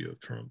side view of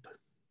Trump.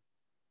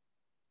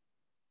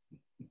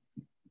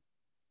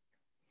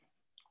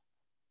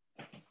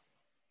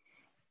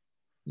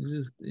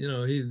 Just,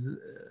 he's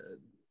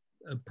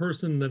a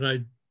person that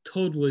I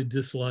totally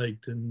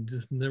disliked and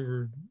just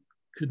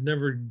could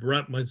never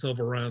wrap myself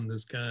around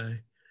this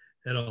guy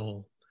at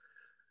all.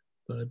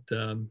 But,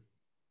 and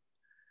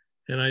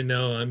I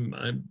know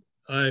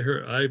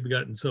I've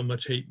gotten so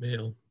much hate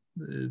mail.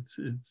 It's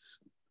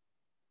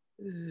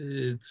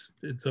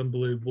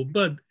unbelievable.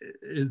 But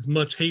as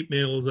much hate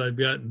mail as I've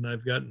gotten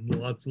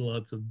lots and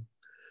lots of,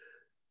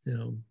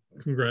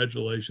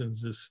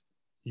 congratulations. Just,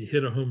 you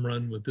hit a home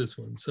run with this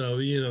one. So,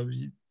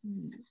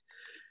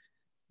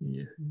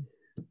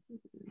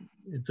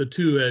 it's a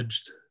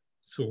two-edged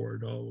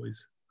sword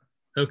always.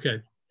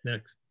 Okay,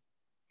 next.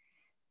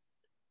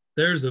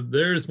 There's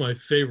my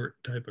favorite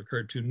type of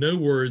cartoon. No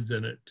words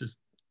in it, just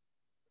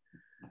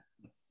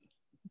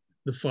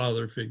the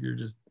father figure,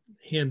 just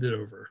hand it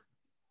over.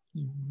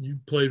 You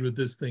played with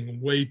this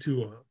thing way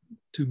too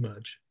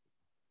much.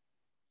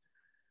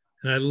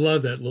 And I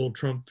love that little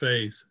Trump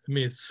face. I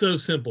mean, it's so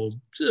simple,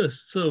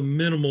 just so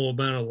minimal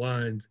amount of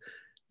lines.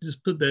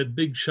 Just put that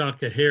big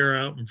shock of hair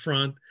out in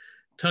front,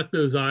 tuck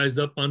those eyes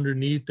up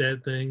underneath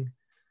that thing,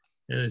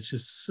 and it's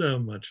just so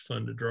much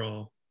fun to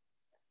draw.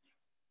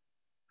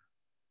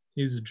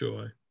 He's a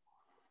joy.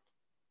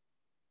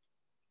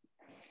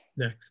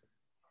 Next.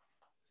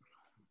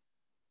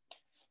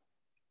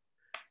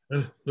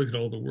 Oh, look at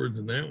all the words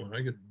in that one.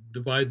 I could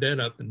divide that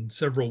up in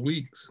several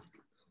weeks.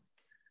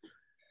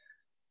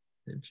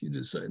 If you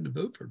decide to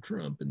vote for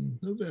Trump in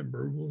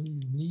November, will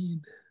you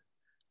need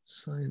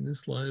sign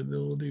this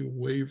liability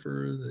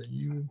waiver that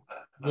you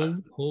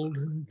won't hold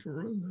him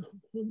for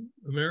what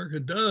America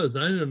does?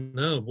 I don't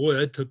know. Boy,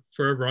 that took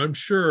forever. I'm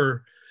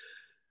sure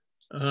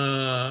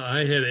I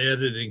had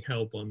editing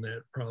help on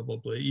that,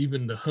 probably,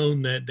 even to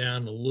hone that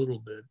down a little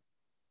bit.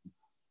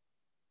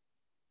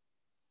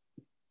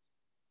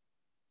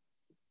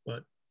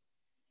 But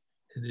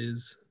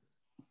it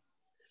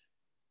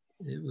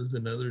was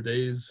another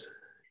day's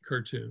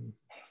cartoon.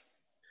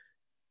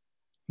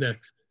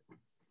 Next.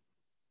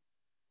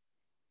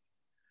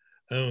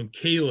 Oh, and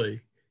Kaylee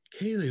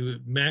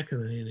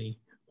McEnany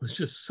was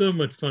just so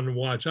much fun to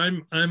watch.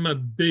 I'm a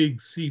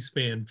big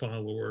C-SPAN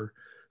follower,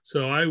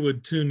 so I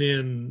would tune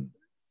in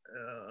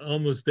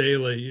almost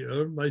daily.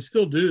 I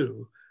still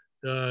do,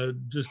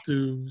 just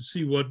to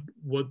see what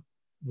the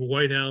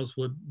White House,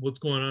 what's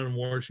going on in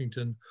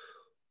Washington,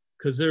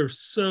 because they're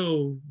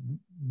so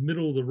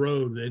middle of the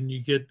road, and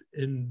you get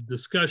in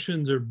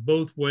discussions are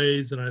both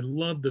ways, and I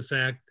love the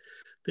fact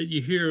that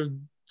you hear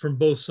from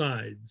both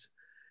sides.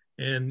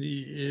 And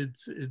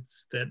it's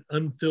that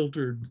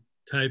unfiltered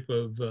type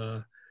of,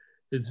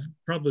 it's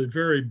probably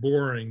very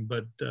boring,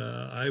 but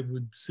I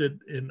would sit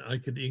and I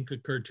could ink a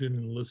cartoon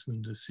and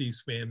listen to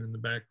C-SPAN in the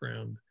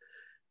background.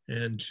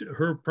 And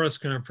her press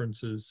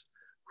conferences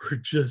were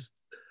just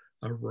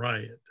a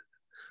riot.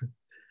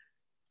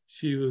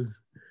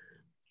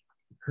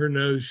 Her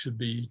nose should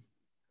be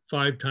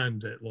 5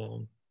 times that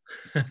long.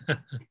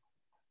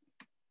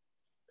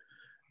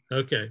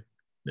 Okay,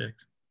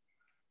 next.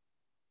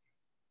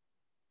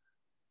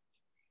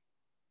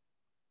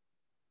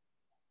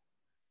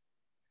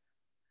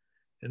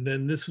 And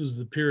then this was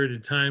the period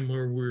of time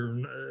where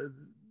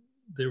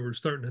they were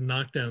starting to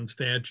knock down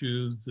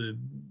statues. The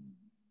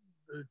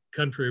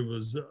country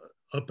was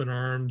up in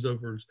arms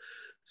over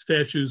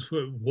statues.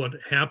 What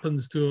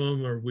happens to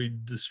them? Are we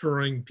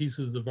destroying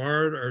pieces of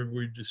art? Are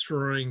we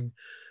destroying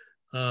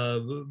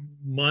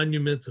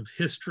monuments of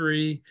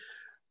history?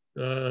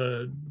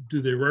 Do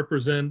they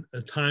represent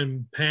a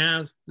time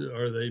past?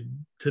 Are they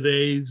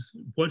today's?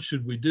 What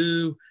should we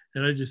do?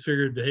 And I just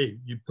figured, hey,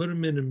 you put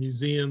them in a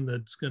museum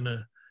that's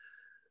gonna,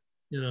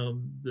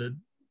 that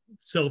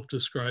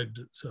self-described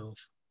itself.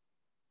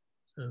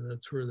 So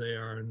that's where they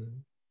are, in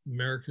the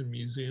American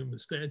Museum of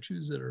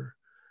Statues that are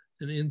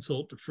an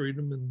insult to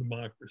freedom and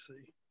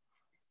democracy.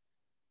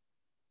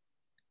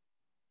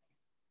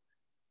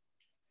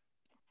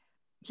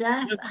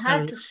 Jeff, I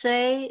have to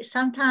say,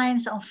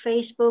 sometimes on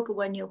Facebook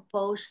when you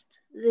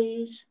post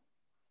these,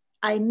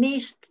 I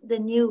missed the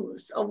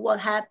news of what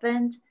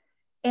happened.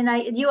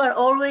 And you are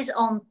always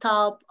on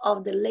top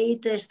of the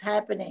latest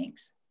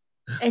happenings.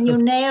 And you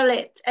nail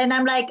it. And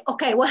I'm like,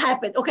 okay, what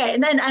happened? Okay.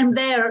 And then I'm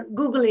there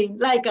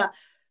Googling like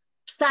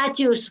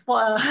statues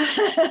for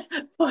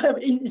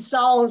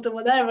insult or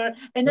whatever.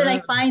 And then I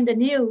find the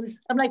news.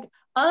 I'm like,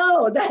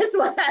 oh, that's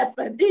what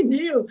happened. He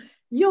knew.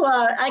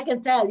 I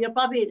can tell you're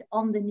probably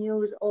on the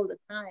news all the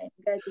time.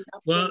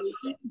 Well,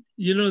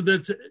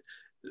 that's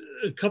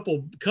a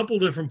couple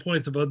different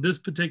points about this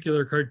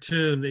particular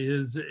cartoon.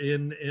 Is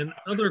in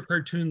other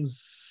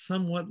cartoons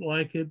somewhat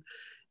like it,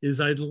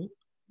 is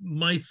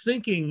my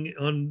thinking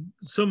on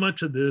so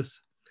much of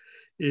this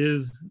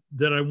is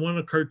that I want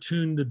a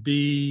cartoon to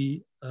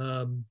be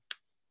kind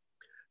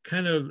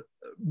of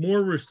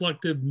more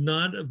reflective,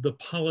 not of the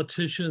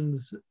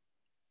politicians,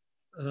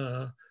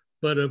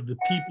 but of the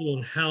people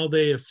and how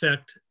they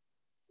affect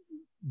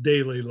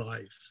daily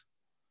life,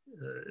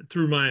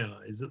 through my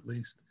eyes at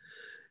least.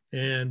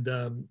 And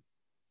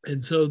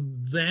so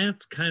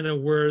that's kind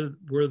of where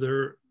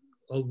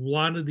a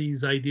lot of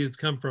these ideas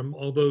come from,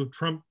 although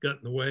Trump got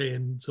in the way,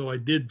 and so I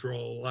did draw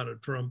a lot of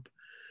Trump,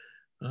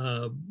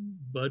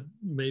 but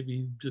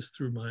maybe just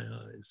through my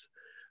eyes.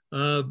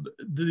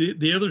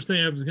 The other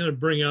thing I was going to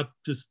bring up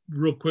just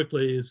real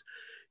quickly is,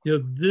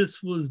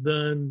 this was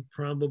done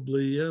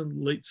probably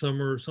late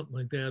summer or something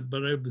like that,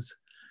 but I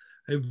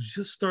was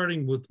just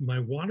starting with my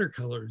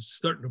watercolors,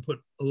 starting to put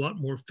a lot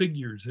more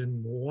figures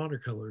in the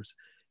watercolors.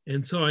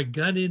 And so I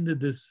got into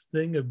this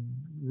thing of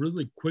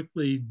really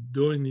quickly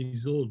doing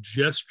these little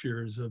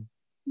gestures of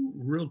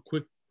real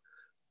quick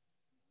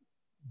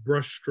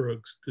brush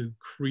strokes to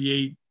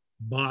create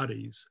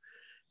bodies.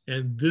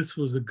 And this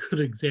was a good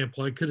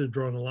example. I could have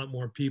drawn a lot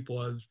more people.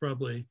 I was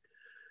probably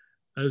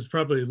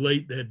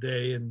late that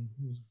day and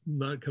was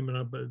not coming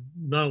up, but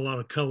not a lot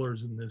of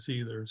colors in this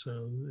either.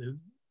 So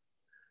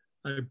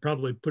I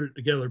probably put it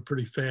together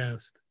pretty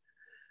fast.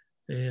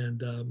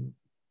 And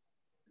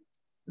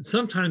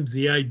sometimes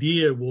the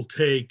idea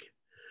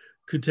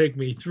could take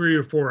me 3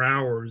 or 4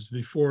 hours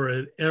before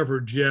it ever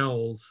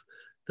gels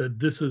that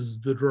this is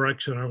the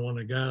direction I want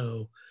to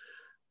go.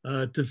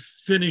 To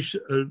finish,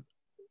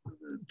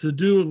 to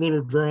do a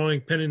little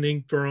drawing, pen and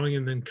ink drawing,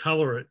 and then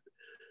color it.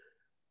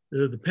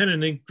 The pen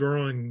and ink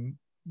drawing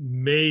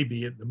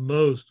maybe at the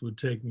most would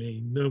take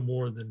me no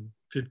more than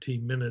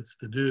 15 minutes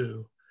to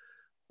do.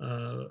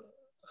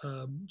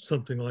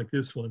 something like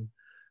this one.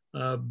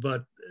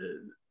 And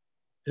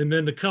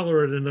then to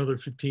color it another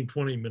 15,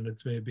 20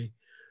 minutes maybe.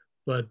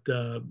 But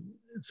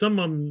some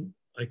of them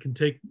I can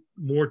take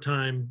more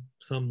time,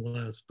 some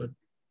less, but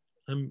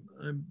I'm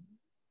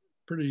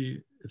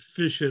pretty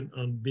efficient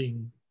on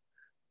being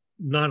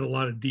not a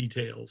lot of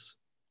details,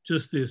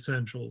 just the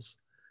essentials.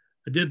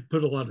 I did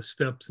put a lot of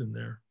steps in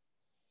there.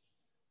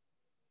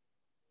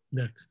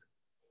 Next.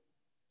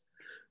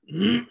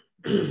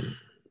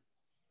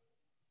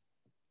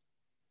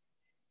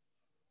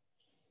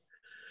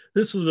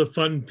 This was a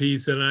fun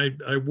piece, and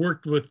I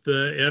worked with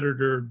the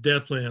editor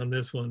definitely on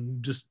this one,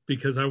 just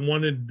because I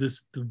wanted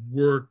this to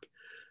work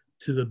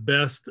to the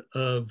best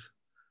of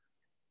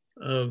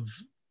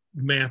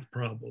math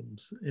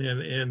problems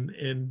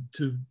and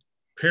to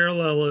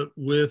parallel it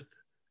with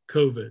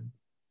COVID.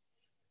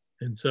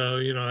 And so,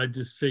 you know, I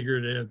just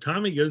figured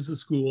Tommy goes to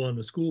school on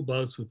a school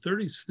bus with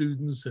 30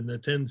 students and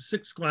attends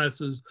 6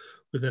 classes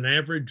with an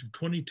average of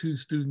 22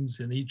 students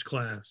in each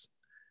class.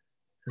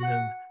 And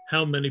then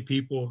how many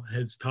people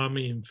has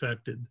Tommy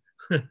infected?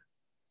 Of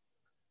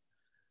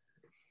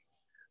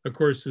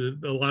course, a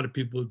lot of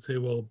people would say,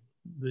 well,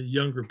 the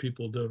younger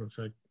people don't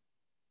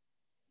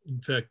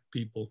infect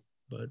people,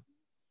 but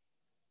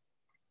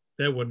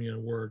that wasn't going to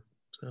work.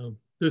 So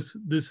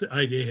this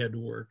idea had to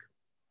work.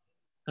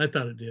 I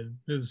thought it did.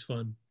 It was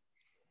fun.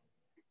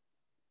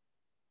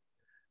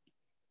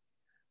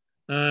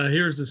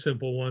 Here's a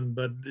simple one,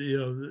 but you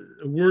know,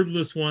 a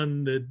wordless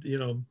one that, you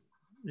know,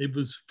 it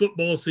was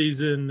football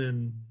season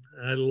and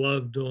I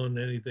love doing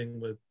anything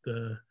with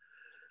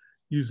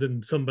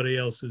using somebody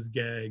else's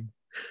gag.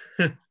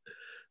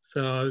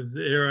 So I was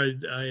there,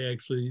 I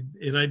actually,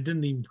 and I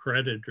didn't even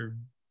credit or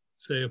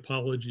say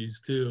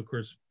apologies to. Of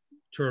course,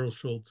 Charles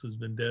Schultz has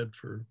been dead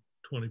for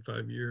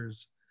 25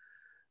 years.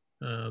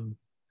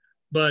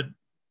 But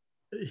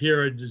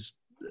here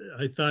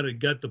I thought it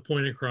got the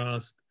point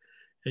across,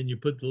 and you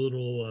put the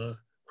little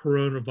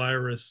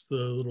coronavirus, the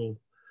little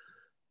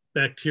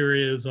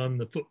bacterias on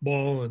the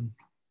football, and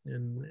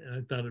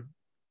I thought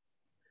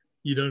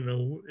you don't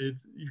know if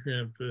you're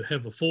gonna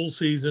have a full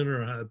season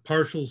or a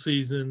partial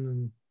season.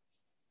 And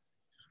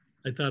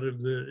I thought it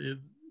was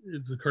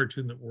a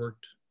cartoon that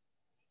worked.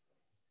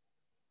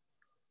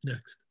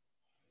 Next.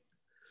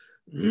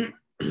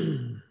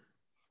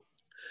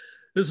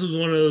 This was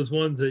one of those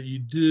ones that you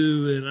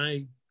do, and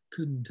I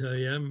couldn't tell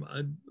you.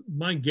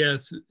 My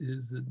guess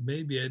is that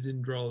maybe I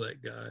didn't draw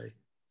that guy.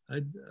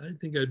 I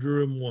think I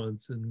drew him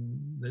once and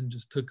then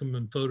just took him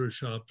and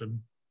photoshopped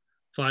him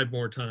 5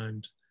 more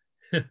times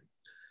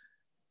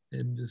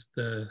and just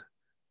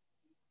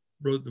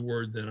wrote the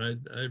words in. I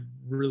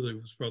really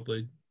was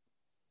probably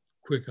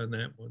quick on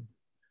that one.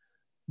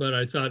 But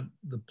I thought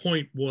the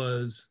point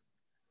was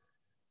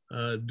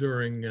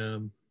during,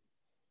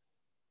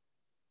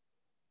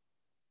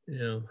 you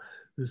know,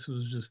 this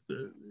was just,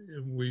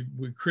 we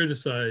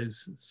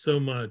criticize so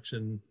much,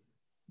 and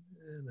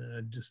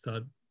I just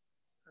thought,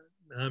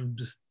 I'm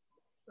just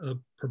a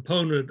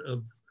proponent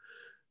of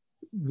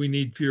we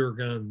need fewer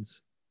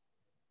guns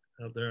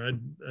out there. I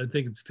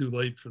think it's too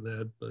late for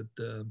that, but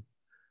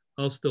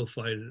I'll still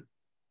fight it.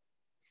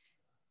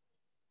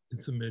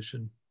 It's a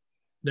mission.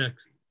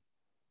 Next.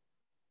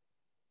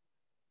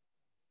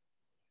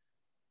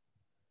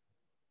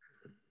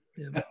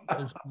 Yeah,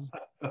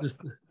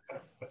 just a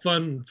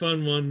fun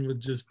one with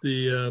just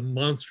the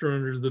monster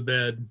under the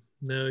bed.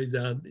 Now he's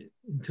out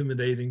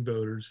intimidating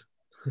voters.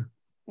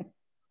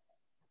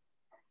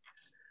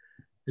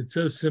 It's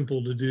so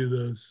simple to do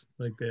those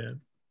like that.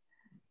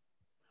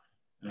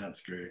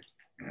 That's great.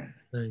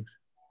 Thanks.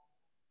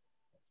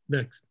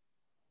 Next.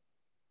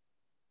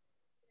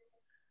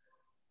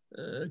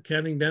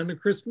 Counting down to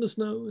Christmas,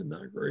 no,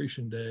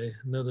 Inauguration Day,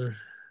 another.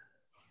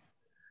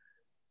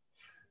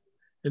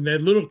 And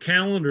that little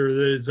calendar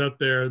that is up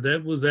there,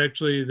 that was a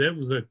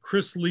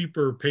Chris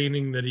Leeper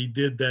painting that he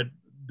did that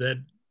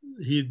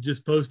he had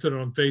just posted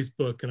on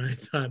Facebook. And I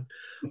thought,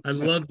 I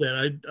loved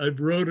that. I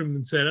wrote him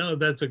and said, oh,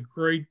 that's a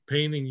great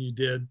painting you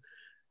did.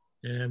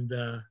 And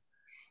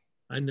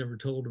I never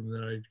told him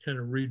that. I kind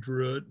of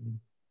redrew it and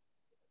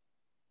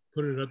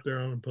put it up there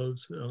on a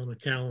post, on a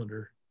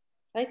calendar.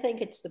 I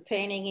think it's the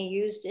painting he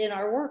used in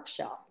our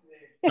workshop.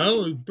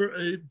 Oh,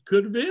 it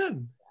could have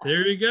been.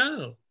 There you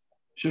go.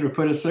 Should have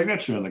put his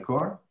signature in the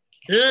corner.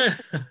 Yeah.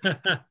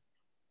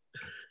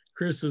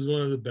 Chris is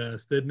one of the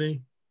best, isn't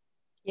he?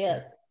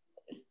 Yes.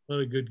 What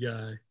a good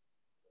guy.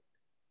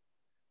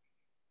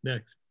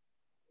 Next.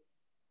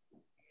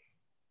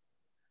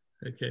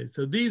 Okay,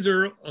 so these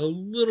are a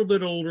little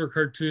bit older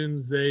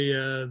cartoons.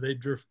 They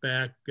drift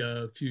back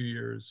a few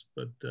years,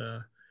 but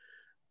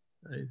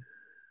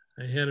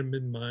I had them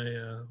in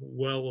my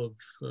well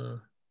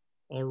of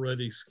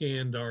already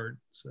scanned art,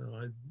 so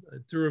I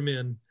threw them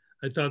in.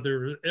 I thought they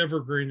were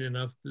evergreen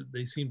enough that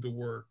they seemed to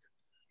work.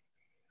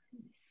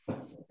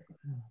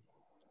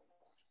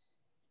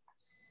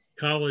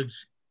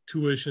 College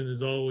tuition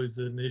is always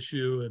an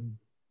issue, and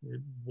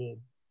it will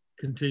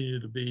continue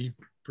to be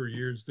for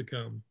years to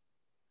come.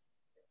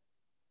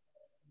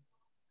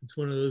 It's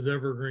one of those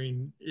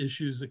evergreen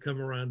issues that come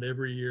around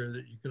every year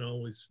that you can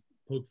always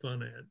poke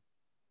fun at.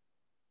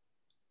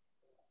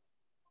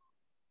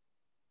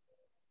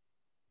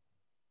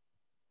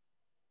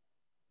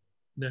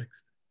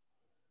 Next.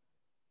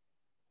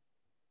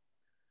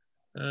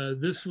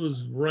 This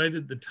was right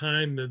at the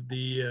time that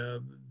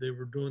they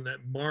were doing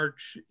that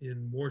march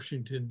in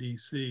Washington,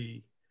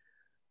 D.C.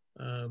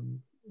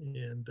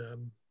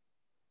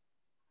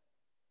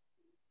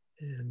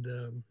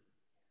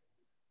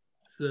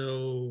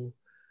 So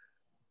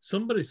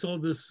somebody saw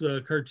this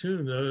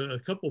cartoon, a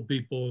couple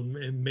people,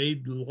 and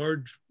made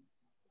large,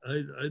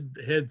 I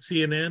had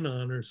CNN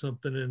on or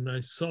something, and I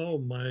saw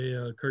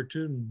my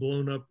cartoon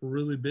blown up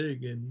really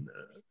big, and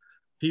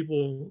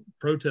people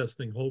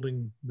protesting,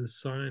 holding this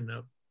sign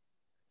up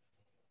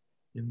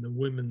in the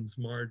Women's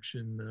March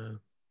in, I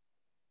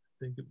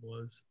think it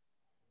was,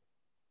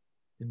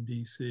 in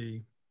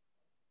DC.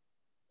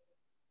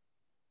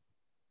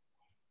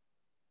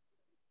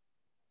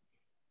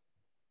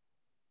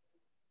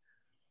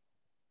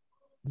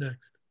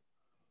 Next.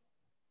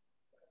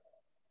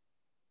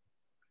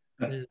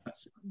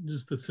 It's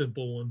just a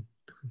simple one.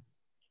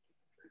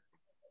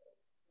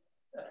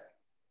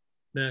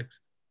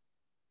 Next.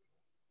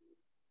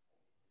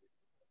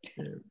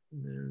 There's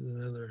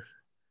another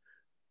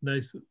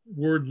nice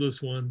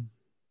wordless one.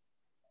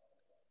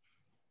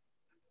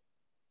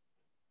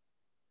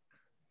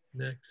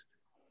 Next.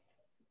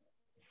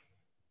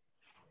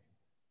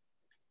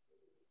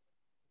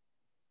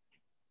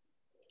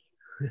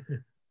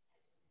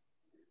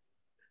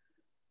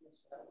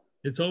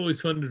 It's always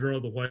fun to draw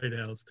the White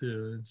House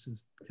too. It's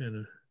just kind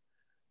of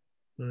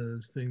one of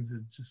those things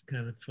that's just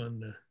kind of fun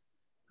to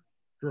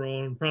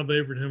draw. And probably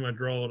every time I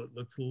draw it, it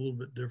looks a little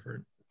bit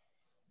different.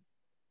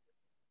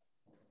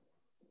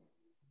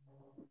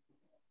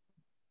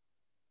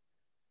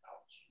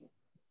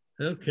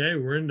 Okay,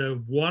 we're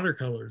into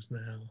watercolors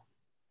now.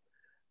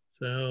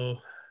 So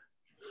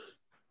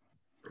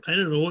I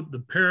don't know what the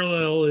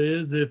parallel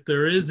is, if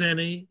there is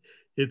any.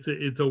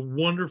 It's a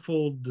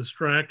wonderful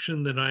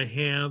distraction that I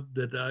have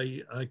that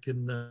I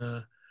can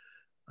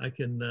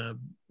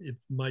if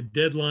my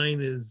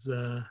deadline is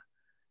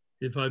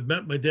if I've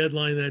met my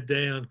deadline that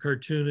day on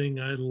cartooning,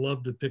 I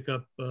love to pick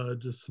up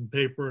just some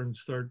paper and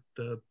start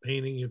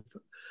painting. If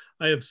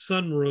I have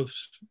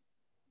sunroofs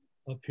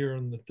up here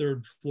on the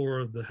 3rd floor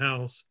of the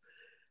house,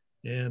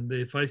 and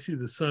if I see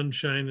the sun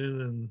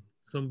shining and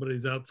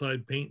somebody's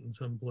outside painting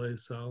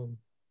someplace, I'll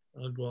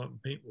go out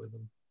and paint with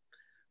them,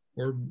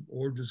 or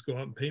just go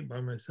out and paint by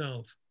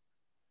myself.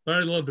 But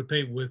I love to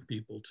paint with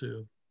people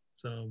too.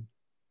 So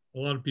a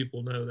lot of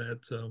people know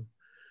that. So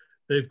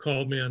they've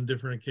called me on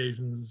different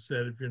occasions and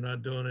said, if you're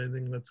not doing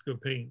anything, let's go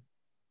paint.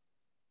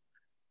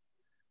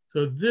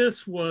 So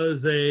this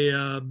was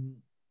I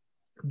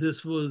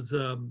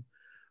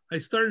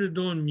started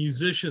doing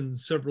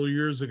musicians several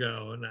years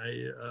ago, and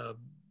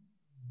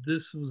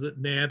this was at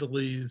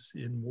Natalie's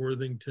in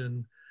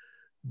Worthington.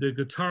 The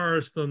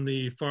guitarist on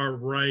the far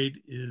right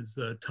is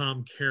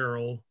Tom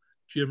Carroll,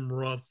 Jim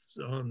Ruff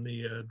on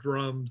the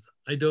drums.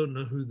 I don't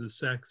know who the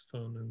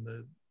saxophone and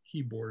the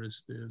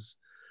keyboardist is,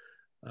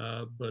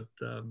 but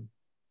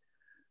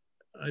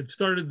I've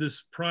started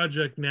this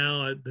project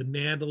now at the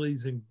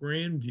Natalie's in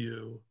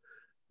Grandview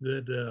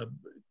that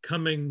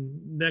coming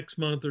next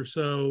month or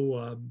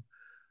so,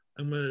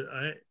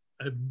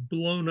 I've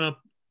blown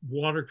up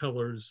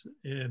watercolors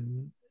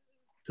and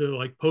to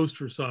like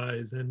poster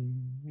size, and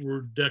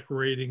we're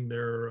decorating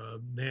their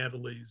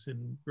Natalie's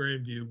in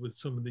Grandview with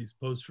some of these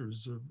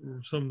posters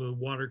or some of the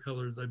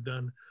watercolors I've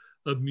done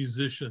of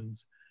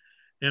musicians.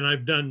 And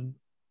I've done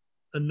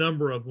a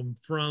number of them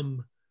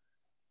from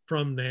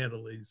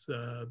Natalie's.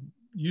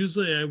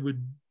 Usually I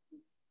would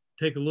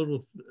do a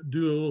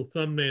little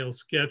thumbnail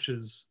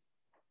sketches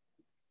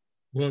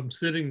while I'm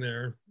sitting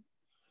there,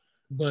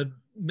 but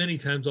many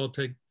times I'll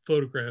take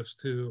photographs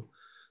too,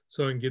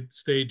 so I can get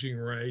staging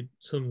right,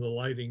 some of the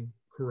lighting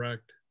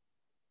correct.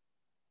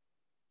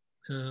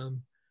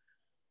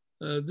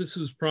 This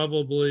was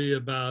probably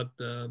about,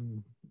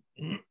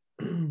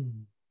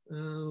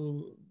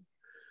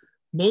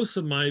 most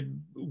of my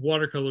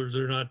watercolors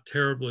are not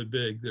terribly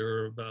big.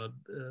 They're about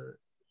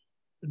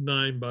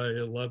 9 by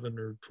 11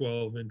 or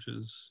 12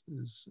 inches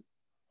is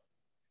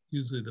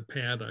usually the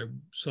pad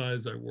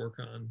size I work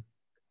on.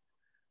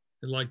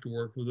 I like to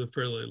work with a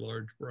fairly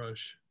large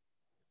brush,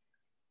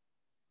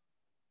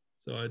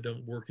 so I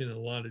don't work in a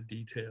lot of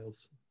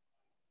details.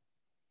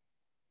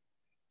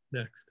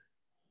 Next.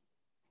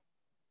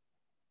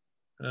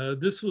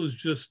 This was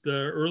just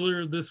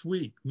earlier this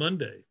week,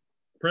 Monday,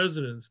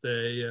 President's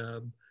Day.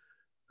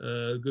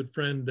 A good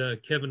friend,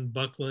 Kevin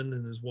Buckland,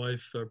 and his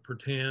wife,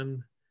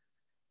 Pertan,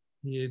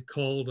 he had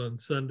called on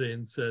Sunday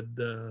and said,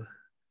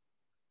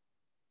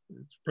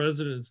 it's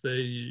President's Day,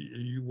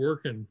 are you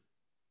working?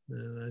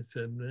 And I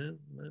said, man,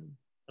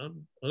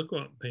 I'll go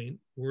out and paint.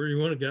 Where do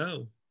you want to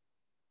go?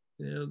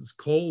 Yeah, it was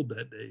cold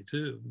that day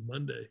too,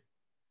 Monday.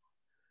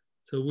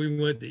 So we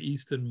went to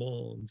Easton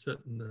Mall and sat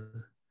in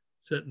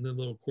the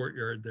little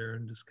courtyard there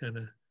and just kind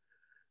of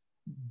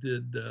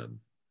did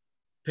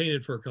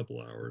painted for a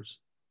couple hours,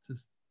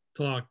 just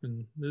talked.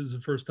 And this is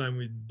the first time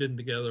we'd been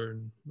together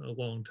in a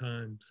long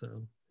time.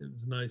 So it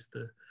was nice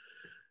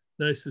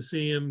to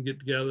see him, get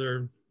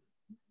together,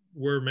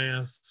 wear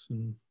masks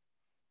and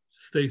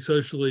stay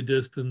socially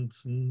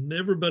distanced. And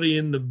everybody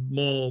in the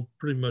mall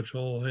pretty much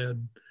all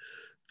had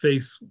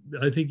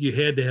I think you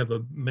had to have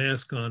a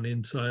mask on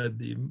inside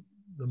the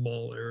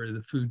mall area,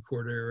 the food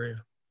court area.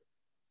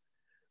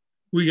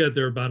 We got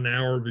there about an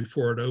hour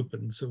before it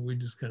opened, so we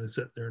just kind of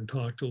sat there and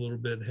talked a little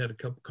bit, and had a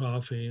cup of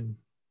coffee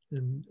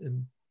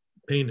and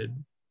painted.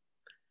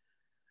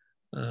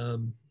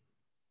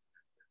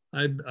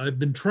 I've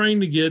been trying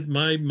to get,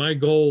 my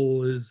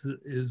goal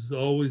is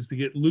always to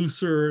get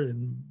looser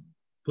and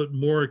put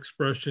more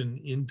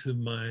expression into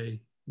my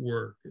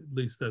work. At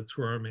least that's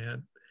where I'm at.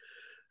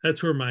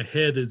 That's where my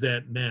head is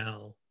at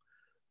now.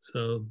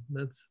 So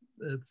that's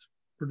a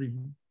pretty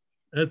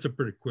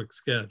quick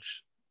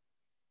sketch.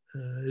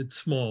 It's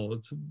small.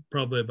 It's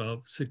probably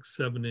about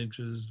 6-7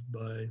 inches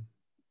by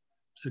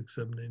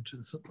 6-7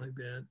 inches, something like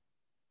that.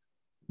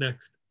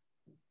 Next.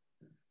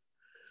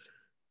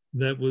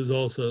 That was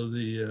also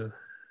the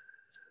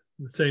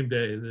same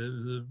day. There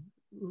was a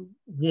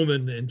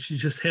woman, and she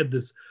just had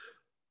this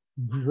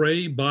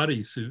gray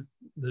bodysuit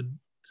that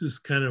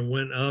just kind of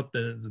went up,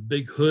 and it was a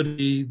big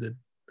hoodie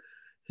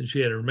and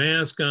she had her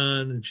mask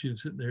on, and she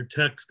was sitting there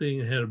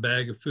texting, and had a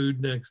bag of food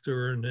next to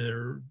her, and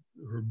her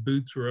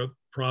boots were up,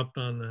 propped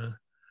on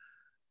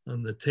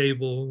the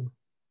table.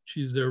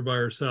 She was there by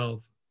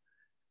herself.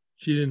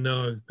 She didn't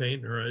know I was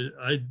painting her.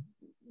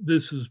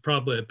 This was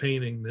probably a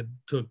painting that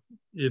took,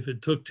 if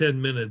it took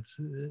 10 minutes,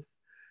 it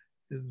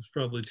was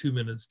probably 2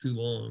 minutes too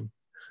long.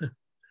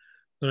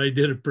 But I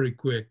did it pretty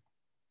quick.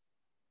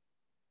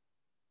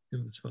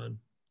 It was fun.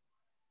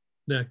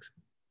 Next.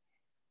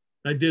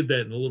 I did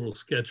that in a little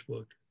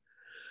sketchbook.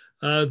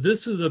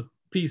 This is a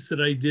piece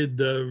that I did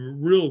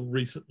real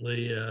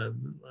recently. I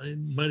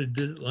might have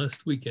did it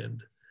last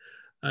weekend.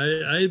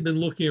 I had been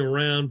looking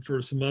around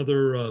for some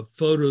other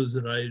photos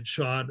that I had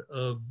shot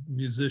of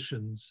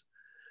musicians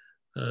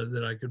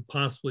that I could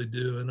possibly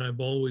do. And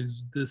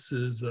this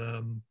is,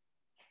 a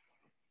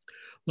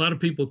lot of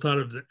people thought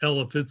it was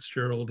Ella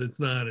Fitzgerald. It's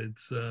not,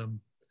 it's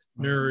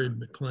Mary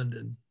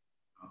McClendon.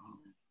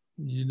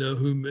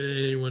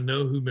 Anyone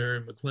know who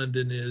Mary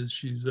McClendon is?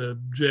 She's a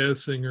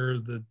jazz singer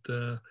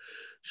that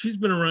she's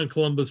been around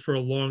Columbus for a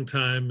long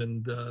time,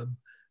 and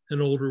an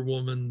older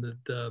woman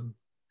that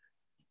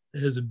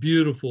has a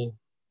beautiful,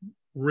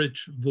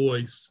 rich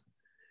voice.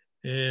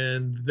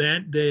 And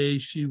that day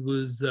she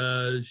was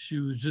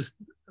just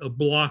a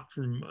block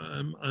from,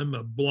 I'm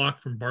a block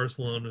from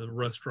Barcelona, the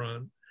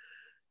restaurant.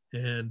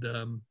 And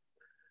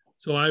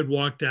so I'd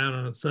walk down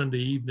on a Sunday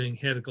evening,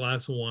 had a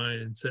glass of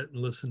wine, and sit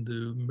and listen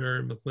to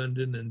Mary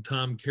McClendon and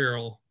Tom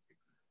Carroll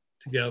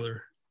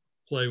together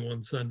play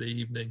one Sunday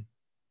evening.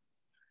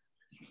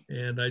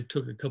 And I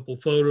took a couple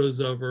photos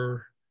of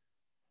her,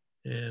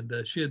 and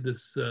she had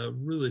this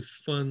really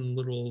fun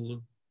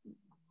little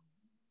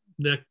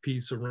neck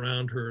piece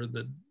around her,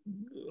 that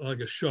like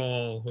a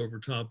shawl over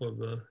top of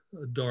a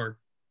dark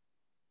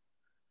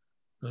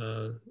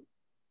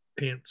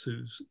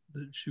pantsuit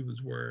that she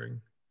was wearing.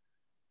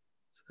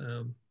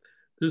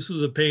 This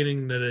was a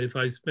painting that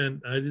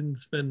I didn't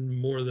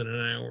spend more than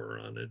an hour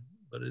on it,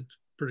 but it's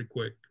pretty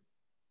quick.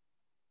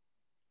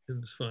 It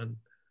was fun.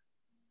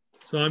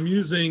 So I'm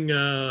using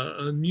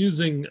a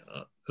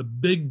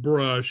big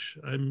brush.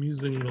 I'm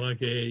using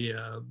like a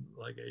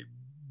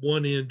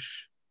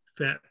 1-inch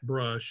fat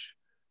brush,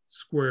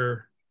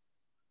 square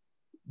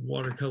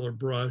watercolor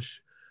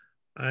brush.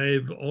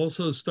 I've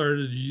also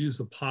started to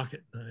use a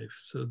pocket knife.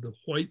 So the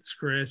white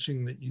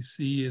scratching that you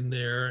see in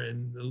there,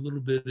 and a little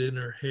bit in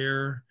her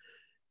hair,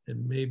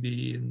 and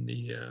maybe in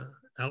the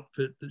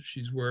outfit that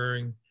she's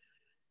wearing,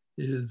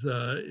 is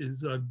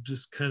I've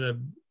just kind of,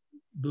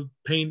 the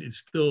paint is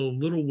still a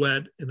little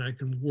wet, and I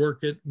can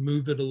work it,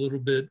 move it a little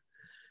bit.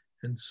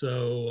 And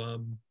so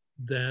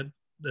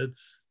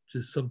that's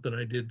just something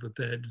I did with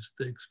that, just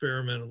to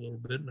experiment a little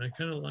bit. And I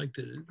kind of liked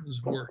it. It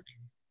was working.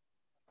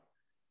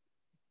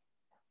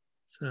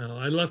 So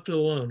I left it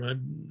alone.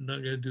 I'm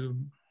not going to do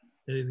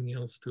anything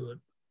else to it.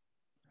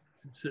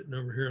 It's sitting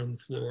over here on the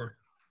floor.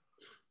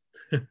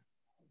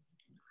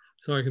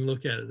 So I can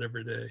look at it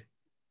every day.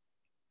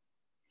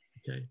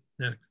 Okay,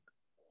 next.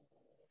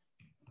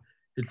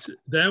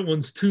 That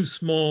one's too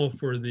small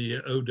for the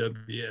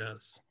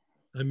OWS.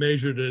 I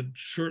measured it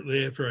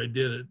shortly after I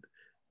did it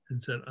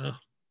and said, oh,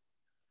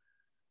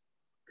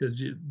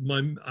 because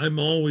I'm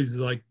always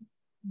like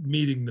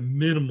meeting the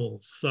minimal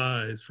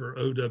size for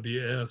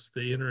OWS.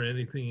 They enter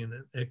anything in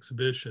an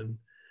exhibition,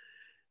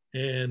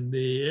 and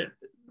the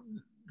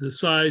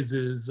size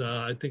is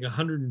I think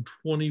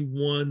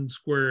 121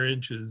 square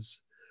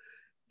inches,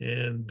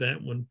 and that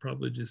one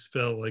probably just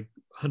fell like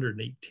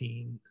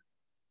 118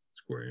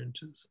 square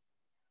inches.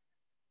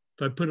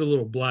 If I put a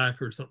little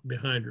black or something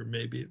behind her,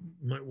 maybe it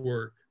might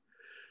work.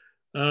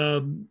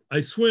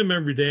 I swim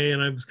every day,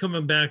 and I was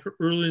coming back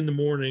early in the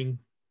morning,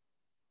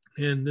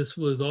 and this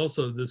was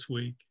also this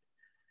week.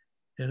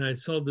 And I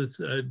saw this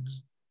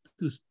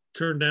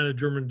turned down a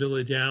German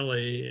village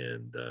alley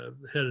and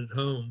headed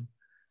home.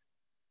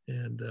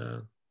 And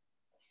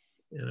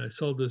I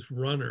saw this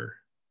runner,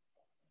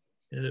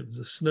 and it was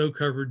a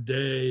snow-covered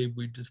day.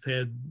 We just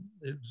had,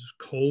 it was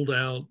cold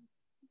out.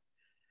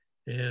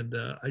 And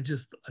I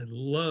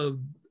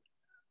loved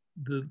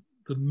the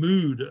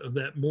mood of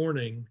that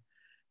morning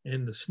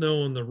and the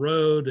snow on the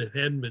road. It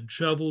hadn't been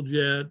shoveled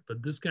yet,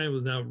 but this guy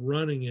was out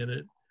running in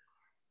it.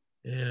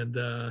 And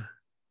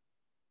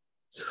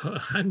so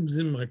I'm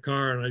in my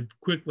car, and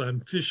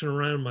I'm fishing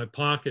around in my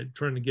pocket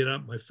trying to get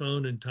out my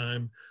phone in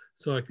time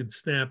so I could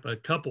snap a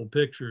couple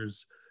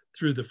pictures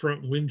through the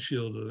front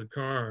windshield of the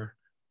car,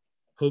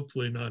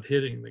 hopefully not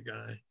hitting the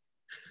guy.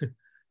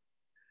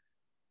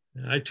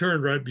 I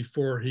turned right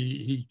before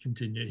he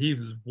continued. He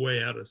was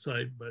way out of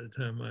sight by the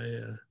time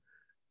I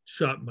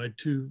shot my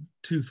two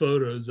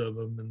photos of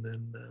him, and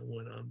then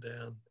went on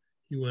down.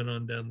 He went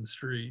on down the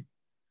street.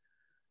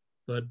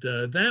 But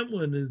that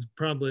one is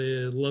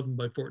probably 11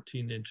 by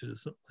 14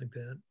 inches, something like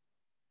that.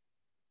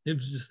 It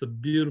was just a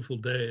beautiful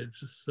day. It's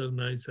just so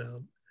nice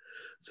out.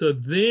 So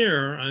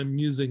there I'm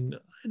using,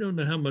 I don't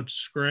know how much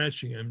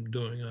scratching I'm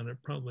doing on it,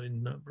 probably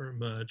not very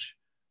much,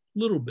 a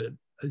little bit.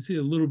 I see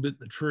a little bit in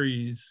the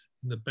trees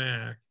in the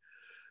back.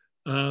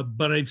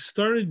 But I've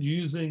started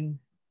using,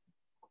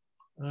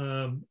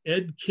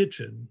 Ed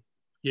Kitchen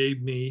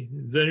gave me,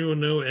 does anyone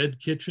know Ed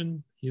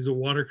Kitchen? He's a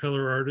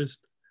watercolor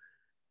artist.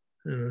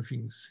 I don't know if you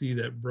can see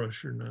that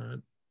brush or not.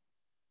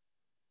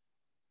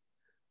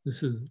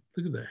 This is,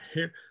 look at the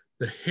hair.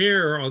 The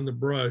hair on the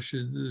brush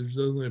is, there's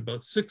only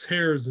about 6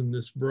 hairs in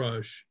this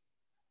brush.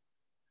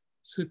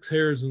 6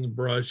 hairs in the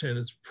brush, and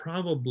it's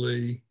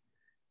probably,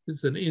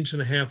 it's 1.5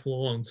 inches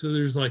long. So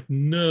there's like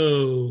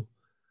no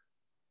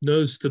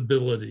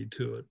stability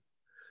to it.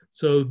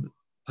 So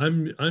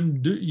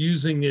I'm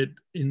using it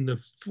in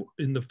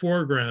the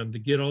foreground to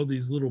get all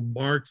these little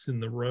marks in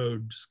the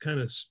road, just kind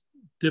of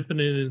dipping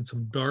it in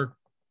some dark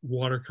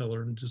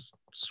watercolor and just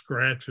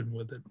scratching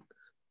with it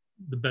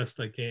the best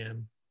I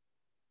can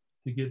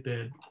to get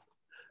that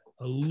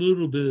a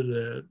little bit of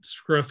that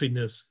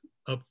scruffiness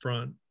up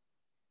front,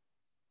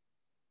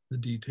 the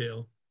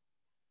detail.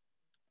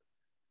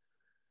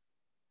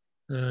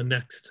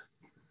 Next.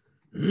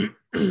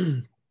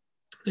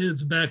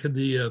 It's back at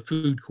the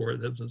food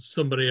court. That was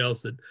somebody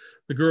else, that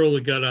the girl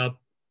that got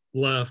up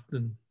left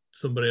and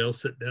somebody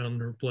else sat down in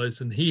her place.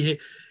 And he,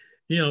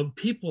 you know,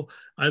 people,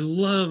 I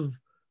love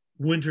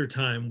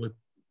wintertime with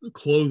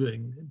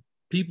clothing.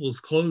 People's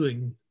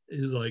clothing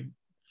is like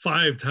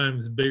 5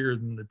 times bigger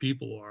than the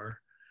people are.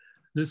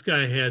 This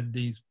guy had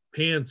these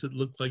pants that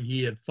looked like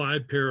he had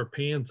 5 pair of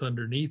pants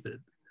underneath it.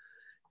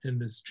 And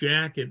this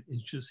jacket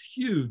is just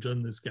huge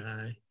on this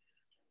guy.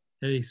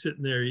 And he's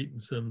sitting there eating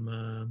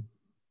some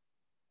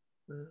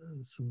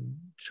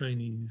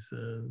Chinese,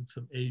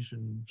 some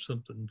Asian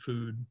something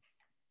food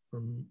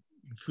from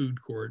the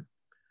food court.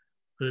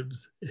 But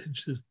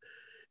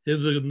it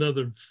was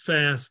another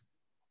fast,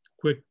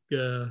 quick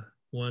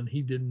one.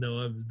 He didn't know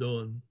I was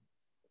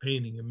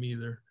painting him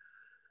either.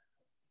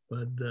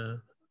 But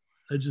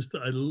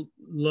I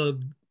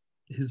loved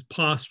his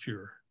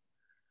posture.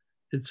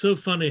 It's so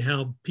funny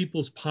how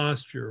people's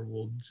posture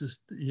will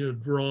just, you know,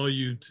 draw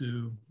you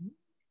to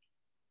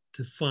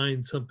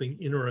find something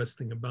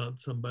interesting about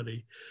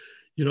somebody.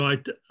 You know, I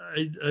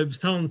was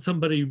telling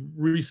somebody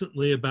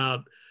recently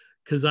about,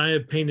 because I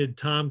have painted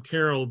Tom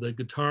Carroll, the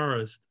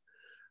guitarist.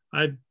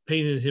 I've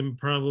painted him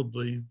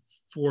probably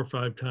 4 or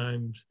 5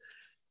 times.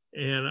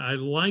 And I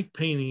like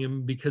painting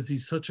him because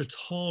he's such a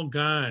tall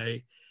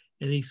guy,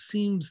 and he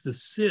seems to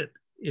sit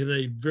in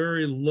a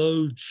very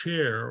low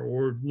chair,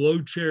 or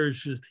low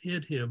chairs just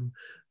hit him,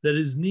 that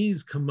his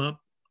knees come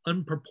up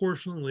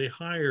unproportionately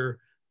higher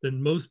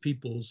than most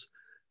people's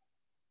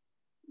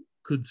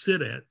could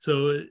sit at.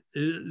 So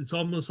it's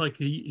almost like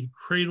he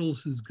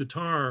cradles his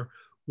guitar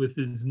with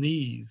his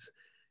knees.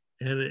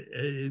 And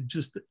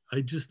I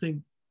just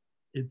think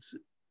it's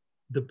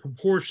the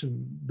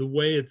proportion, the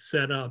way it's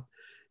set up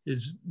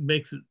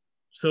makes it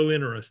so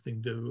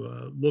interesting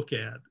to look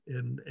at.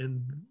 And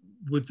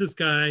with this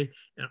guy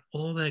and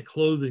all that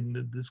clothing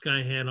that this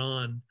guy had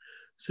on,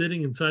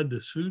 sitting inside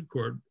this food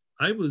court,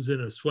 I was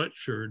in a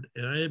sweatshirt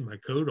and I had my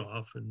coat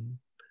off and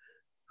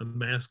a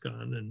mask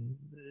on, and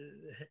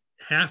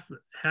half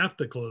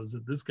the clothes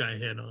that this guy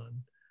had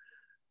on,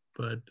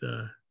 but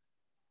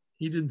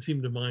he didn't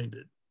seem to mind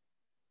it.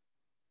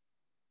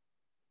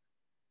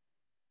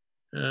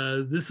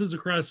 This is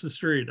across the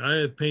street. I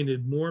have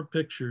painted more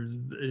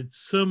pictures. It's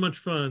so much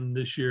fun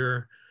this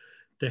year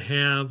to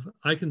have.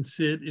 I can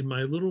sit in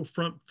my little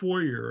front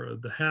foyer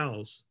of the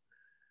house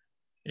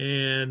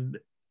and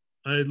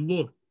I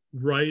look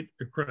right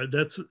across.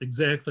 That's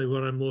exactly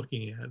what I'm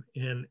looking at.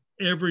 And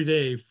every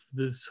day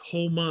this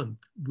whole month,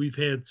 we've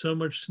had so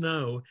much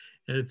snow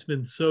and it's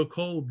been so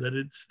cold that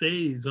it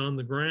stays on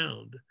the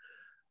ground.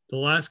 The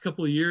last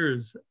couple of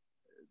years,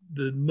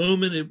 the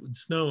moment it would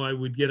snow, I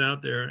would get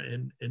out there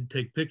and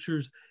take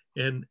pictures.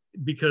 And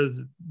because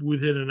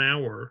within an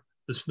hour,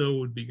 the snow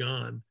would be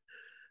gone.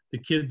 The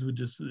kids would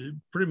just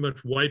pretty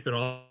much wipe it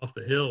off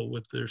the hill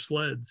with their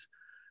sleds.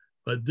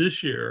 but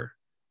this year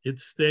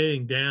it's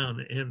staying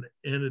down. And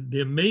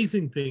the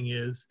amazing thing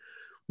is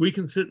we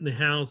can sit in the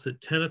house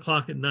at 10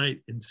 o'clock at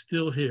night and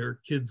still hear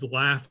kids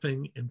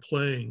laughing and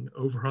playing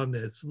over on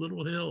this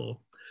little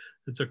hill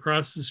that's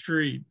across the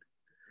street.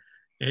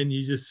 And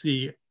you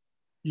see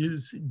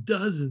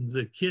dozens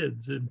of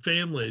kids and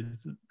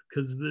families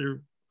because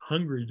they're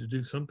hungry to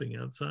do something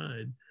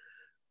outside.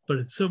 But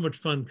it's so much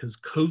fun because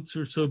coats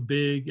are so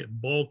big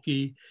and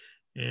bulky,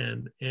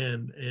 and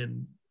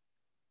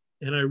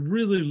I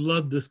really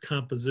love this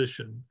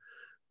composition.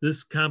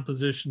 This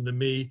composition to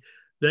me,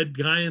 that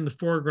guy in the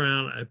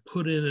foreground, I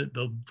put in at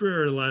the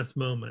very last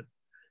moment.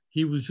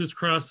 He was just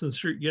crossing the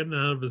street, getting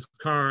out of his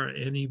car,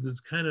 and he was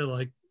kind of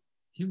like,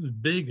 he was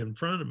big in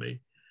front of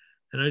me.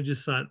 And I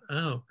just thought,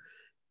 oh,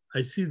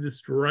 I see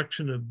this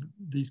direction of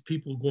these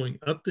people going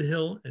up the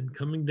hill and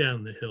coming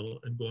down the hill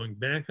and going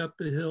back up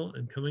the hill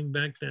and coming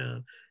back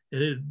down.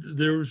 And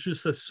there was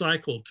just a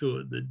cycle to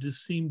it that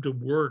just seemed to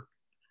work.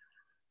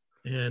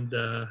 And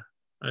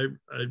I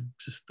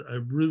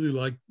really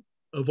like,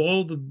 of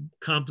all the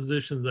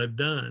compositions I've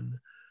done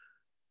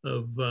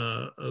of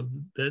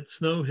that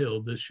snow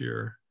hill this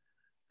year,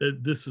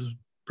 that this is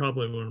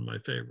probably one of my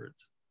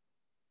favorites.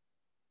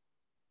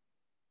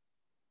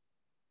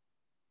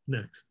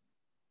 Next.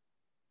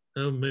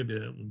 Oh, maybe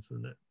that one's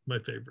my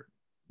favorite.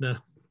 No,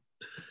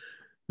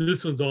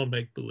 this one's all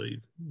make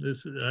believe.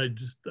 I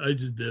just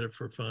did it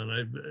for fun.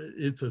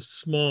 It's a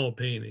small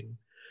painting,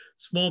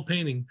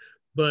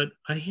 but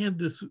I have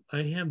this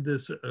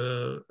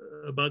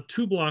about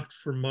 2 blocks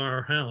from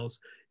our house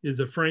is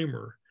a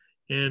framer,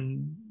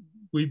 and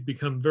we've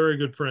become very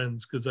good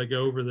friends because I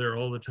go over there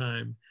all the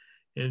time,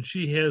 and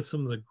she has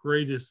some of the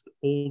greatest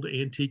old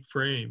antique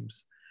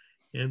frames,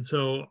 and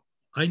so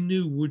I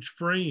knew which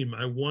frame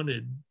I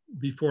wanted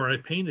before I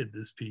painted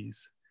this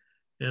piece.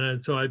 And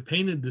so I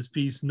painted this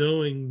piece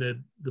knowing that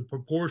the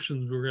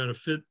proportions were going to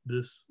fit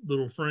this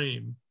little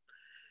frame.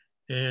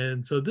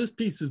 And so this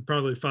piece is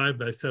probably 5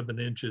 by 7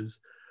 inches,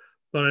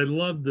 but I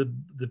love the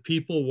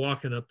people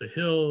walking up the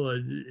hill.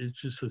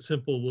 It's just a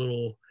simple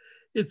little,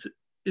 it's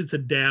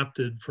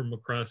adapted from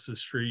across the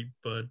street,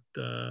 but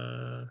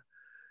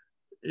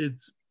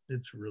it's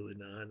really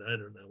not. I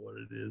don't know what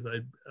it is.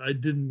 I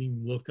didn't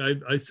even look.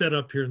 I sat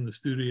up here in the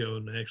studio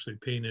and actually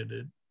painted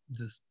it.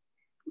 Just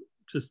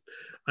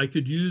I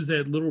could use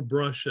that little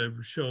brush I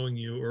was showing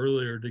you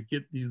earlier to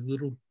get these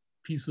little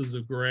pieces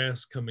of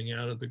grass coming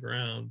out of the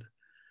ground.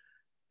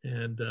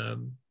 And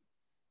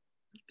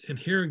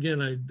here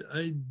again,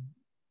 I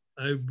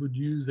would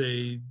use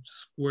a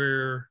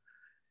square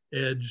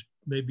edged,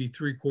 maybe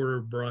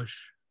 3/4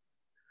 brush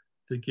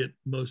to get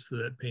most of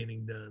that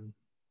painting done,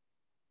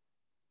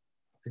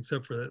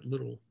 except for that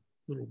little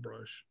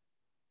brush.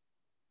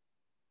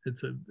 It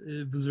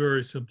was a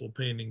very simple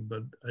painting,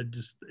 but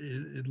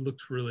it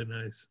looks really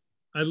nice.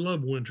 I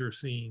love winter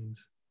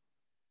scenes.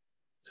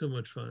 So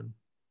much fun.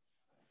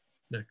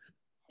 Next.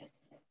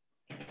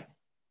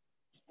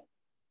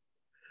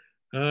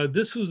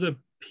 This was a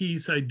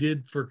piece I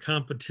did for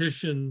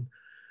competition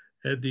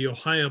at the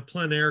Ohio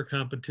Plein Air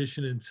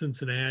competition in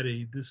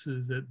Cincinnati. This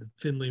is at the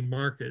Findlay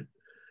Market.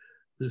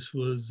 This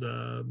was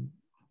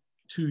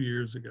 2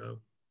 years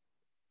ago.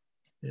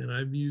 And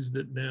I've used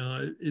it now.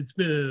 It's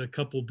been in a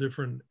couple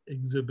different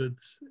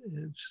exhibits.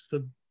 It's just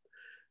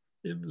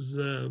it was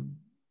a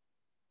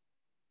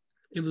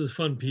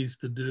fun piece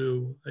to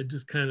do. I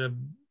just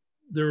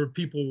there were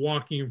people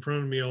walking in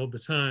front of me all the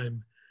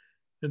time.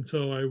 And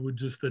so I would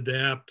just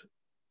adapt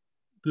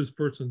this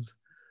person's.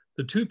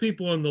 The 2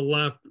 people on the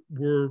left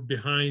were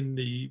behind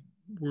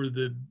were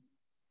the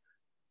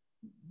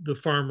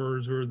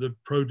farmers or the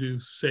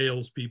produce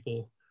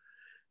salespeople.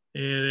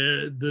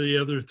 And the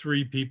other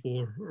 3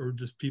 people are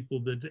just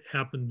people that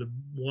happened to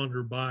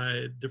wander by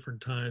at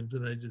different times.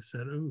 And I just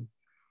said, oh,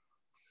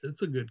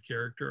 that's a good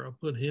character. I'll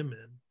put him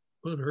in,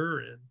 put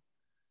her in.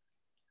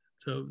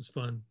 So it was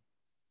fun.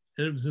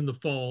 And it was in the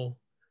fall.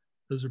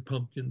 Those are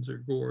pumpkins or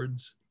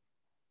gourds.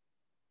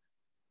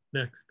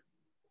 Next.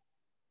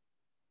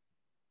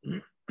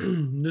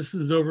 This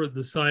is over at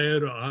the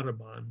Scioto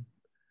Audubon.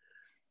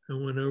 I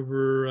went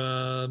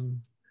over,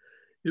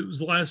 it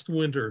was last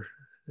winter.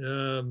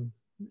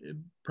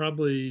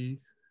 Probably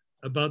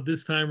about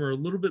this time or a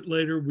little bit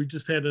later. We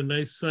just had a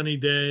nice sunny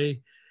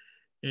day,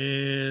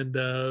 and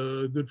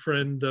a good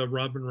friend,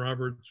 Robin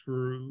Roberts,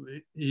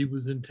 he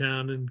was in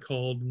town and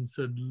called and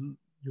said, you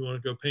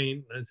want to go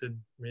paint? And I said,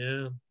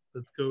 yeah,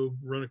 let's go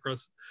run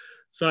across.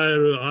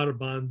 Scioto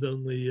Audubon's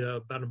only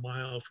about a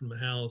mile from the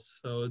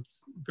house, so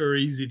it's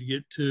very easy to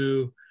get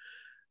to.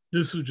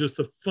 This was just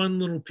a fun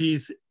little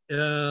piece.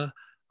 A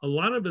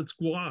lot of it's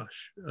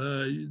gouache.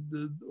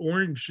 The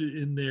orange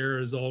in there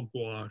is all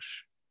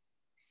gouache.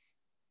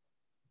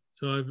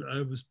 So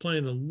I was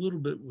playing a little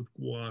bit with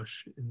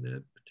gouache in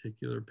that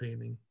particular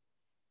painting.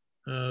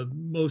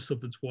 Most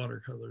of it's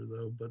watercolor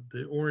though, but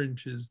the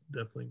orange is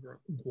definitely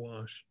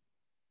gouache.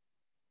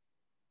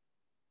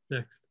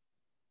 Next.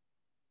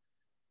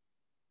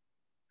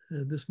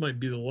 This might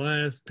be the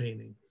last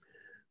painting.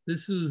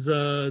 This was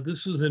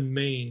in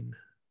Maine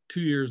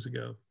 2 years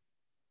ago.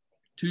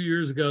 2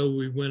 years ago,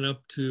 we went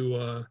up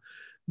to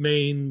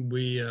Maine.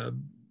 We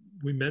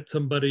met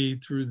somebody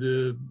through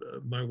the,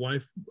 my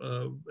wife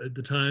at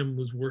the time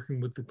was working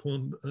with the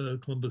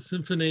Columbus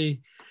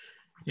Symphony,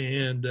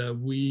 and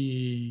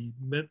we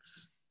met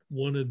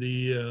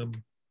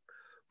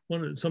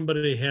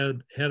somebody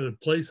had a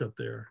place up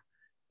there.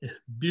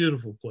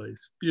 Beautiful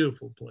place,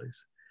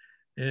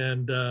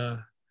 and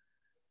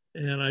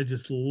I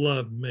just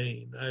love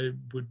Maine. I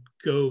would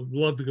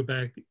love to go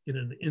back in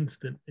an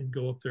instant and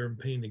go up there and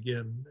paint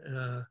again.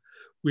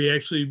 We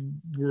actually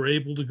were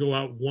able to go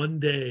out one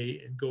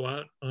day and go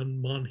out on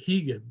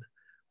Monhegan,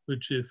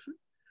 which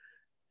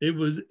it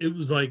was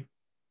like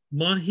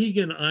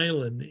Monhegan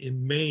Island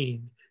in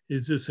Maine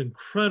is this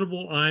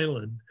incredible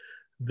island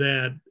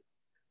that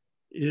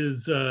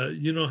is,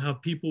 you know how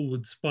people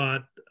would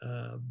spot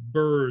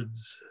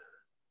birds.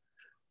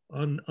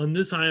 On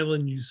this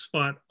island, you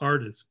spot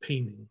artists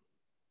painting.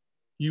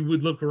 You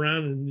would look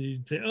around and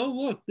you'd say, oh,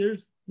 look,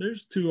 there's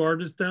 2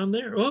 artists down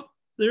there. Oh,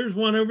 there's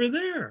one over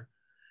there.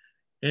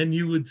 And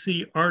you would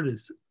see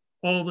artists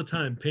all the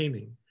time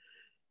painting.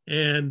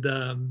 And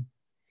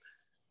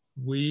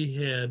we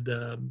had,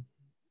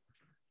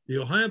 the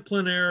Ohio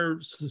Plein Air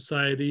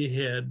Society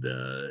had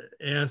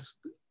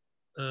asked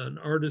an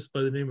artist by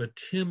the name of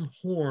Tim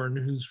Horn,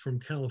 who's from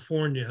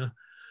California,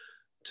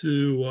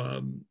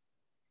 to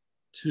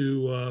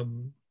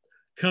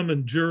come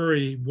and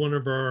jury one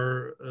of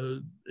our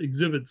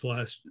exhibits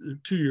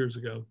 2 years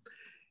ago.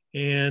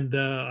 And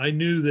I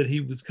knew that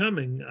he was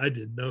coming. I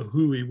didn't know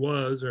who he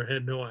was or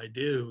had no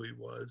idea who he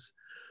was.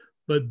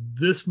 But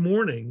this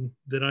morning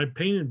that I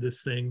painted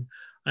this thing,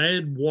 I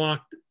had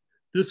walked,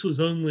 this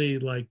was only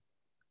like,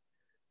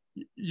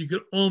 you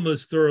could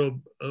almost throw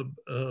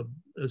a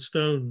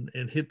stone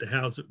and hit the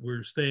house that we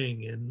were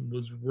staying in,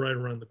 was right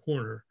around the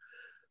corner.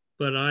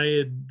 But I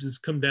had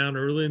just come down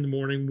early in the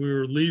morning. We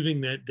were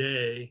leaving that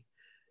day.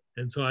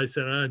 And so I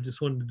said, I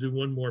just wanted to do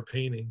one more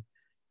painting.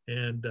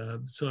 And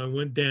so I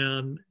went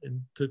down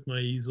and took my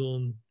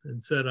easel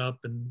and set up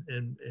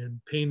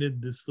and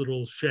painted this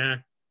little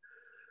shack,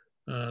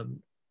 this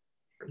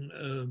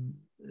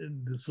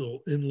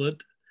little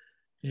inlet.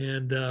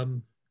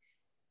 And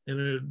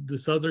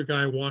this other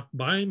guy walked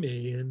by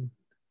me and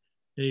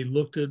he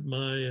looked at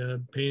my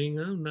painting.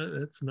 Oh,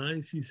 that's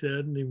nice, he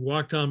said. And he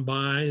walked on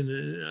by,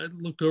 and I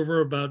looked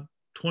over about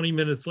 20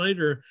 minutes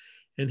later,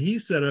 and he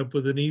set up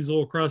with an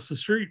easel across the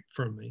street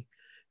from me,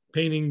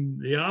 painting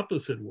the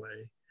opposite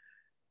way.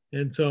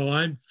 And so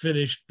I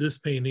finished this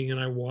painting and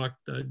I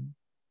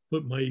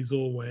put my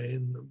easel away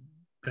and the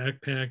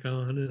backpack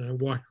on, and I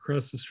walked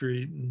across the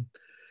street, and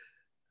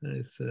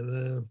I said,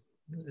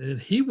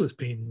 and he was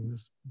painting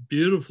this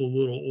beautiful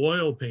little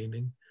oil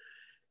painting.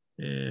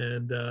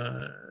 And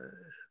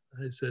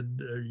I said,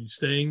 are you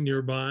staying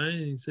nearby?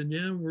 And he said,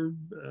 yeah,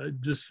 I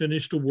just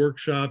finished a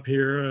workshop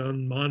here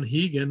on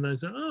Monhegan. I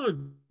said, oh,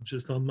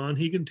 just on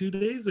Monhegan 2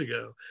 days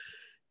ago.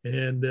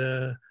 And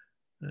I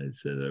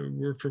said,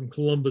 we're from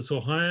Columbus,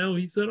 Ohio.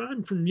 He said,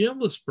 I'm from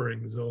Yellow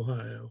Springs,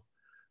 Ohio,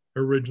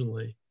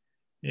 originally.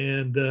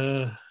 And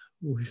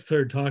we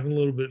started talking a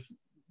little bit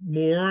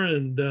more,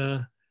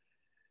 and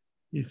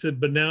he said,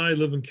 but now I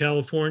live in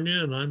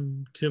California, and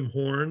I'm Tim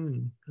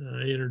Horn. And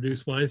I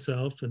introduced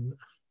myself, and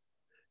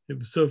it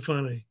was so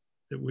funny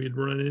that we'd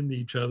run into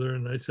each other.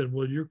 And I said,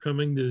 well, you're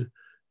coming to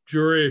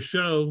jury a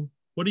show.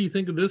 What do you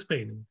think of this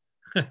painting?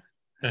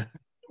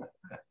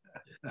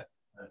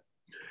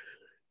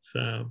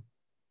 So,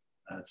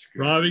 that's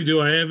good. Robbie, do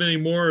I have any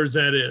more, or is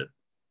that it?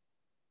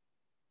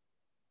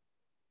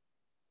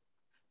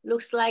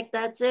 Looks like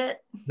that's it.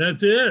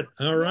 That's it.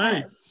 All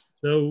right. Yes.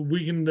 So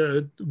we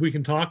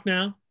can talk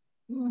now.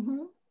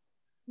 Mm-hmm.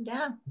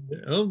 Yeah.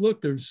 Oh, look,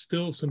 there's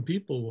still some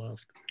people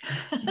left.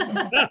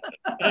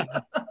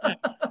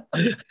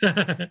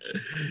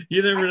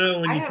 You never know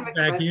when you come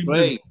back into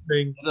the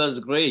thing. It was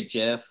great,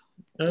 Jeff.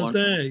 Oh,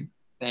 thanks.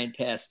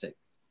 Fantastic.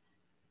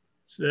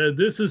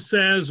 This is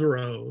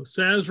Sazro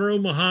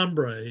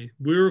Mahambre.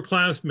 We were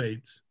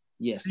classmates.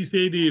 Yes.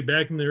 CCAD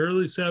back in the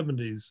early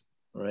 70s.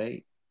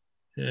 Right.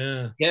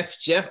 Yeah.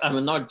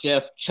 Not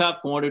Jeff.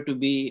 Chuck wanted to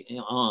be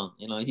on.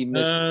 You know, he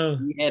missed.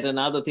 He had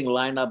another thing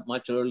lined up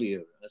much earlier.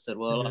 I said,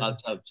 well, yeah. I'll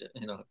tell you.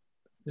 You know.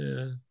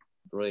 Yeah.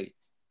 Great.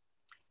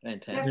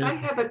 Fantastic. Jeff, I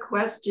have a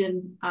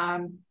question.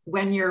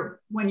 When you're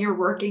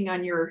working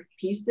on your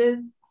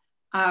pieces,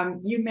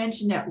 you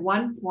mentioned at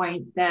one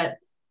point that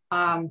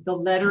the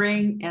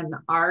lettering and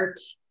the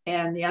art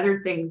and the other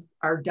things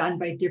are done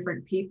by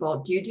different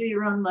people. Do you do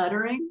your own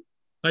lettering?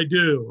 I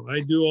do. I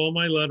do all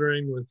my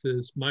lettering with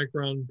this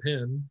Micron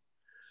pen.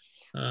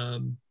 I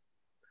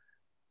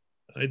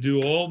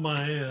do all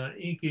my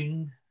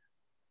inking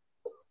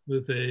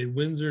with a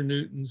Winsor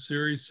Newton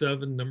Series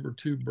 7 No.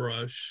 2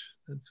 brush.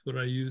 That's what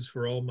I use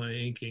for all my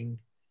inking.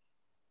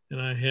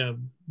 And I have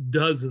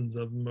dozens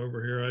of them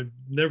over here. I've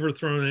never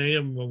thrown any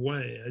of them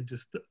away. I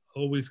just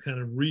always kind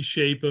of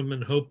reshape them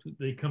and hope that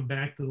they come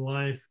back to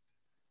life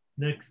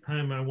next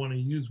time I want to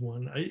use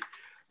one.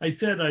 I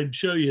said I'd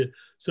show you.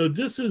 So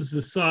this is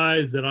the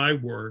size that I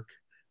work.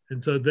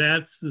 And so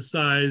that's the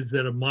size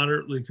that a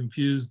moderately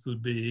confused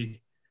would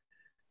be.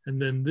 And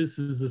then this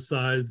is the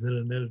size that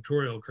an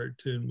editorial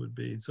cartoon would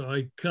be. So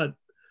I cut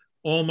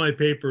all my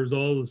papers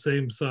all the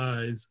same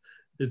size.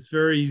 It's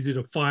very easy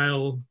to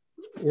file,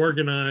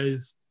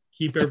 organize,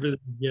 keep everything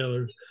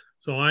together.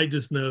 So I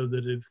just know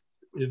that if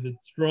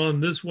it's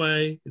drawn this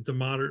way, it's a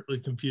moderately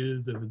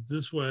confused. If it's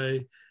this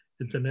way,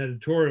 it's an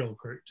editorial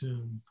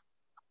cartoon.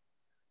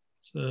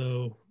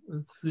 So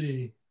let's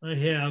see, I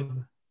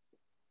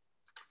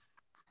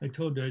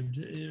told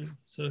you,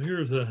 so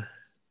here's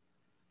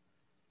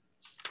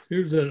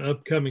an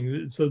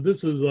upcoming, so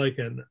this is like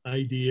an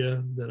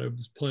idea that I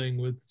was playing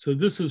with. So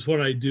this is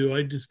what I do.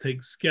 I just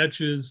take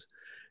sketches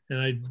and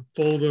I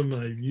fold them.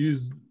 I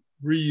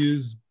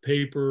reuse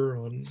paper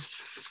on,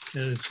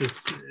 and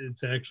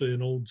it's actually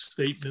an old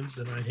statement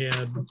that I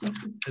had.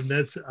 And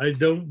that's, I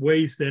don't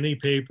waste any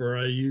paper.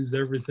 I use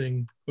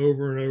everything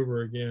over and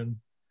over again.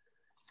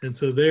 And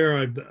so there,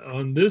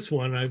 on this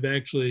one, I've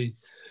actually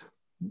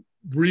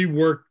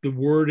reworked the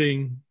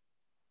wording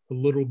a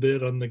little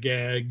bit on the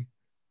gag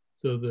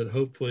so that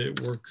hopefully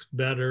it works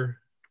better.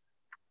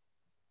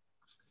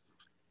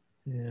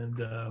 And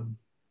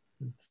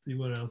let's see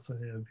what else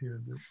I have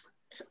here.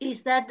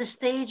 Is that the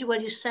stage where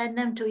you send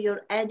them to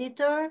your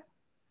editor?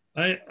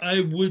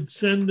 I would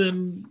send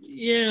them,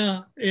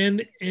 yeah.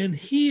 And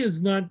he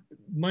is not,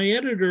 my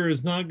editor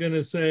is not going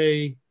to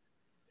say,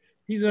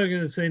 he's not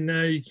going to say,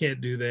 no, you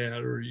can't do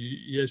that, or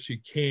yes, you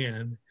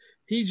can.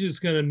 He's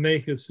just going to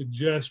make a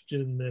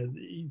suggestion that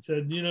he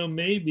said, you know,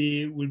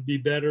 maybe it would be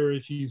better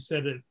if you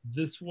said it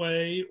this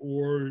way,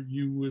 or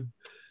you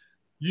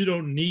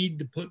don't need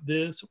to put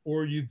this,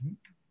 or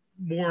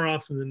more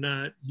often than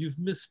not, you've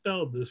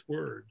misspelled this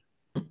word.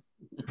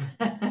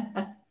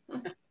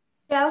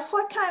 Jeff,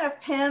 what kind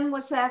of pen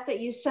was that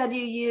you said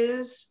you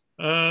use?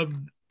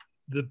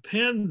 The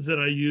pens that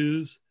I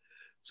use,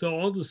 so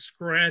all the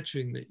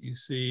scratching that you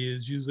see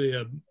is usually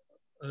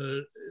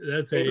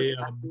that's a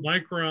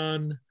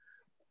Micron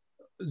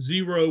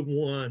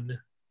 01.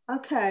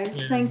 Okay,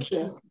 thank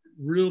you.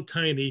 Real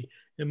tiny,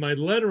 and my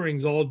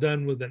lettering's all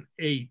done with an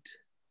 8.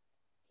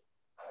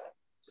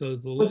 So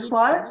the with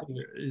what?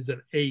 Is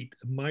an 8,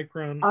 a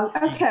Micron.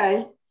 Okay.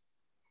 8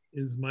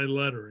 is my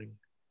lettering.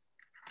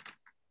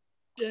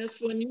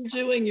 Jeff, when you're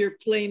doing your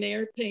plein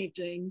air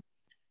painting,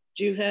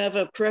 do you have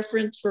a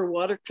preference for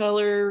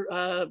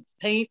watercolor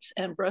paints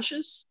and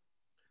brushes?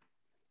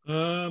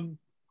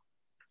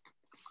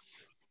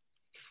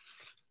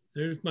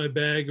 There's my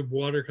bag of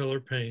watercolor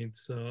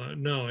paints. So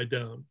no, I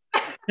don't.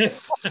 And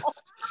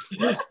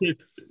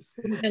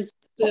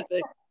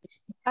specific.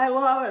 I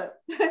love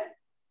it.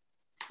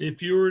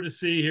 If you were to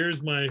see,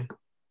 here's my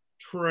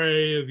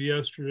tray of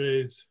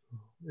yesterday's.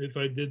 If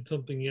I did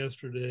something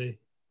yesterday,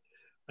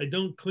 I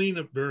don't clean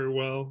it very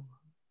well.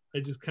 I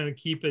just kind of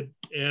keep it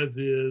as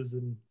is.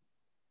 And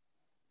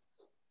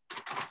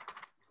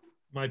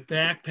my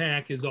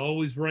backpack is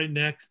always right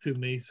next to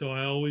me. So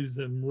I always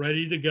am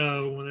ready to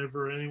go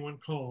whenever anyone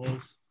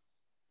calls.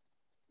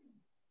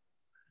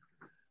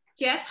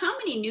 Jeff, how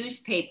many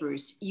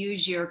newspapers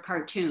use your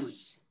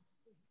cartoons?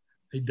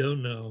 I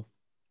don't know.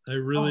 I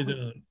really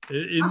don't.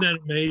 Isn't that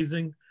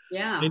amazing?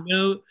 Yeah. I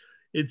know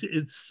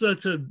it's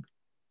such a,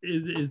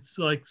 it's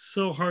like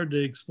so hard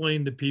to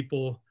explain to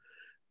people.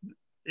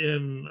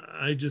 And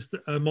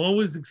I'm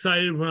always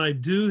excited when I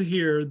do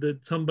hear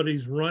that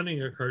somebody's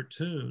running a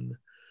cartoon,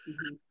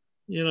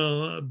 you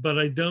know, but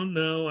I don't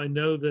know. I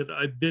know that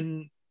I've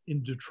been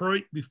in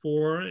Detroit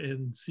before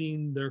and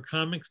seen their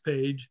comics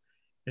page,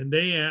 and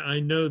I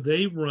know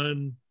they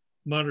run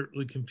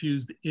Moderately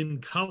Confused in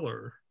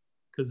color,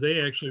 because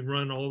they actually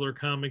run all their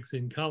comics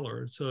in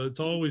color. So it's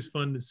always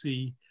fun to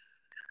see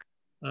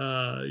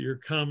your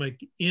comic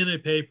in a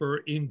paper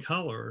in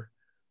color.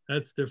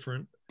 That's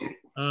different.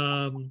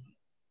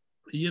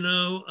 You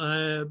know,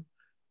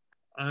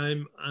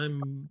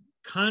 I'm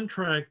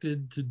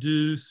contracted to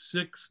do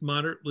 6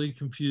 Moderately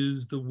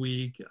Confused a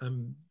week.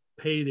 I'm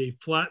paid a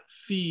flat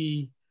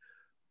fee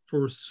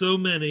for so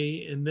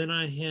many, and then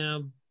I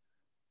have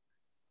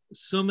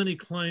so many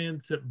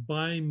clients that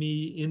buy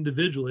me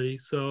individually.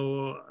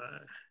 So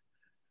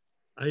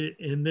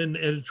and then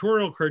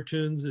editorial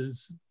cartoons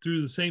is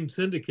through the same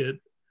syndicate,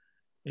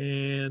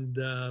 and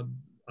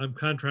I'm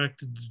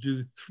contracted to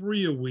do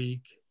 3 a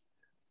week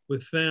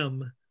with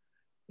them.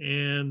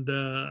 And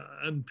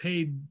I'm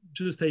paid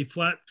just a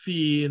flat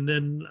fee. And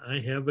then I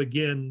have,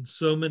 again,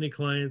 so many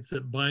clients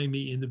that buy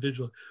me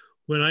individually.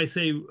 When I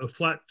say a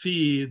flat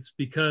fee, it's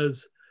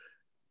because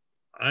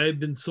I've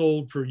been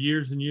sold for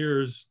years and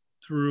years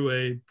through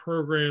a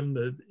program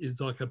that is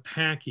like a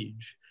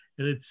package.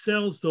 And it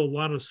sells to a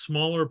lot of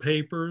smaller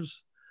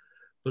papers,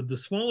 but the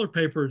smaller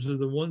papers are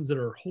the ones that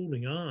are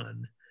holding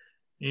on.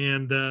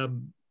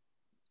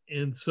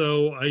 And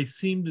so I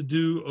seem to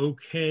do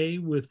okay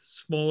with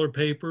smaller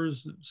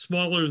papers,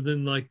 smaller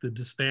than like the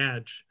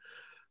Dispatch.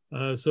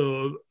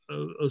 So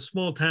a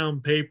small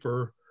town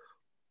paper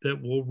that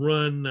will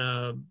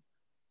run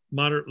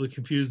Moderately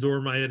Confused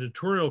or my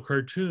editorial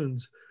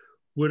cartoons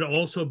would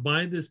also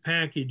buy this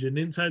package, and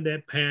inside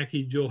that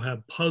package you'll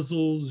have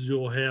puzzles,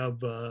 you'll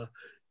have a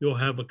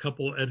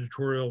couple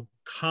editorial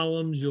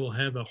columns, you'll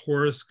have a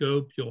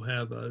horoscope, you'll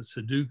have a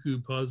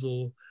Sudoku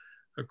puzzle,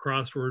 a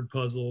crossword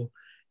puzzle,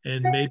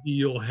 and maybe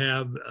you'll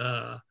have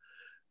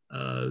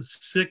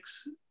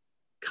 6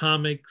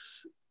 comic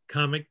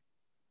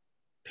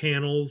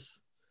panels,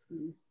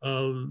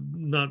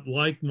 not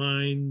like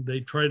mine. They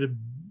try to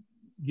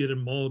get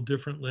them all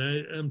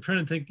differently. I'm trying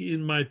to think.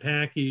 In my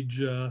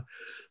package,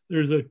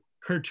 there's a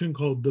cartoon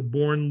called The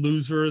Born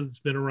Loser that's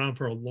been around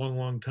for a long,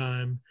 long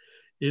time.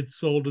 It's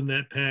sold in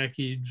that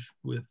package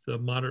with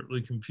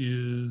Moderately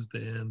Confused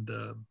and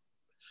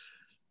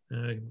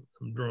I'm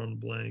drawing a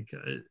blank.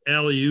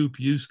 Alley Oop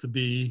used to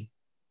be.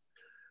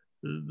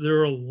 There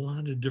are a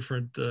lot of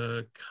different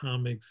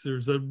comics.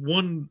 There's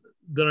one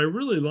that I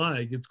really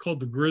like. It's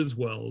called The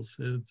Griswells.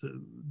 And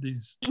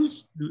it's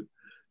these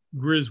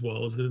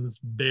Griswells, and it's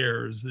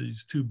bears,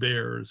 these 2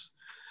 bears.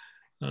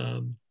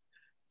 And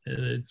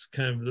it's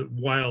kind of the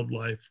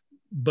wildlife,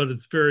 but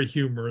it's very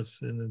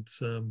humorous, and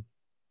the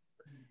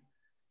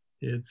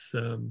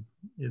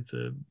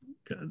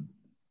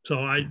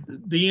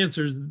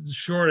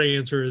short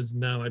answer is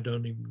no, I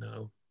don't even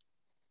know.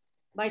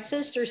 My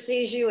sister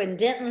sees you in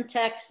Denton,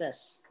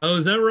 Texas. Oh,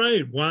 is that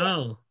right?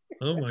 Wow.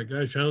 Oh my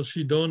gosh, how's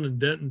she doing in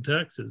Denton,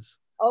 Texas?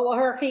 Oh, well,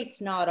 her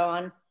heat's not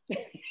on.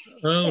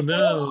 Oh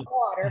no.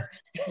 Water.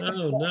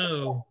 Oh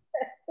no.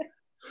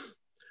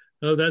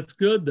 Oh, that's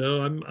good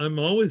though. I'm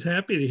always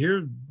happy to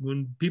hear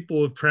when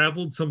people have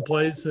traveled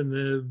someplace and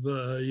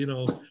have, you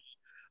know,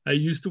 I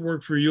used to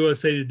work for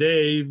USA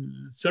Today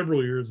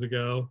several years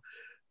ago,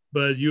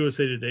 but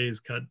USA Today has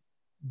cut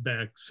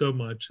back so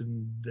much,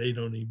 and I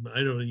don't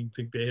even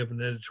think they have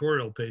an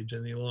editorial page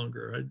any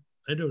longer.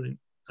 I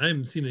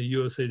haven't seen a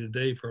USA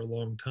Today for a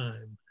long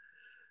time,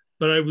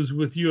 but I was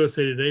with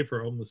USA Today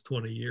for almost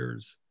 20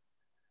 years.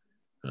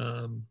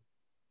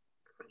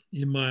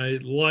 In my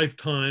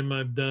lifetime,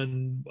 I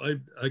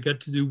got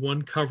to do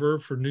one cover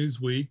for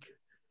Newsweek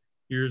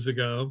years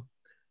ago.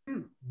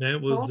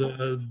 That was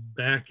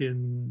back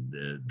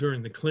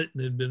during the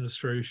Clinton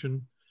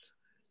administration.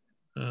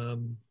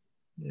 And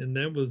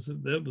that was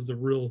a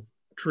real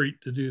treat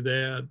to do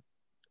that.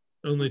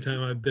 Only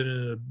time I've been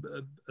in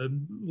a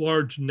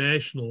large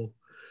national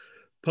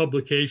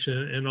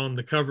publication and on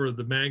the cover of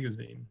the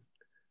magazine.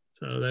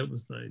 So that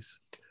was nice.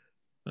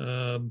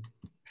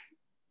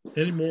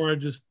 Anymore, I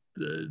just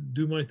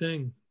do my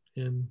thing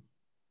and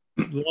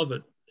love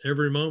it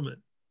every moment.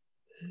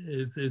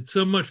 It's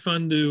so much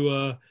fun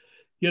to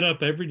get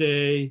up every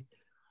day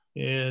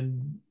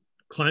and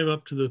climb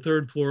up to the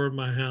 3rd floor of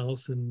my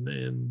house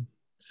and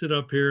sit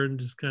up here and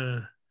just kind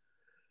of,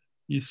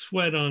 you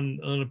sweat on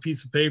a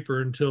piece of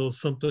paper until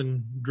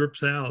something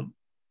drips out,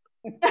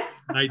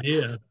 an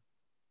idea.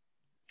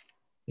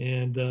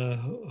 And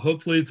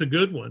hopefully it's a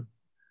good one.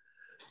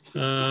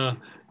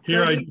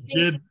 Here I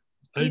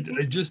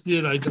just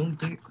did, I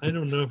don't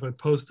know if I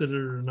posted it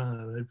or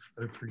not,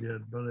 I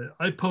forget, but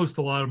I post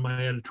a lot of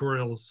my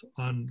editorials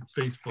on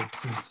Facebook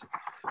since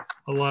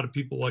a lot of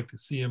people like to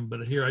see them.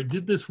 But here I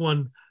did this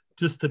one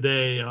just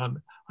today.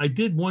 I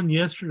did one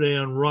yesterday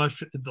on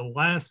Rush at the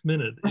last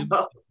minute.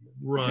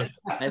 Rush.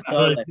 I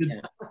saw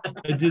that.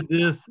 I did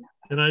this,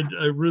 and I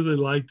really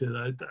liked it.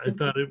 I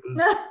thought it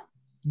was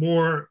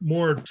more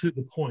to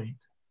the point.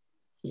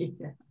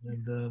 Yeah.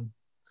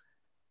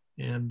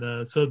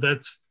 And so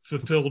that's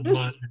fulfilled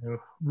my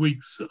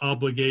week's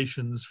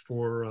obligations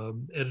for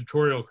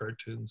editorial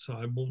cartoons. So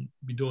I won't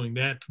be doing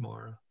that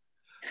tomorrow.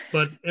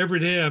 But every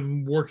day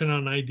I'm working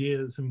on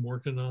ideas and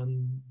working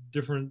on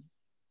different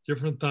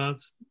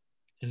thoughts,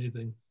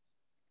 anything.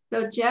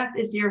 So Jeff,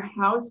 is your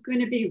house going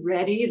to be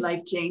ready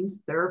like James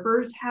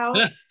Thurber's house?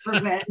 Or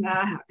when,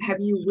 have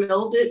you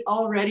willed it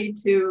already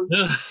to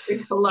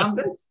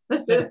Columbus?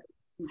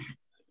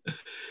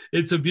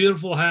 It's a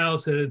beautiful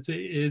house, and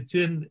it's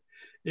in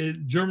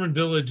German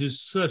Village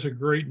is such a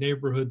great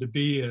neighborhood to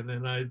be in,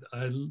 and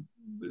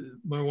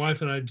my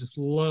wife and I just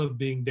love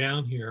being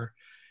down here,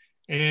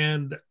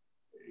 and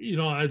you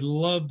know, I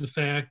love the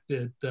fact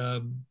that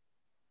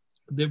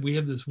that we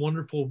have this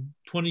wonderful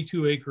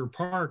 22-acre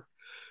park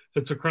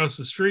that's across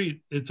the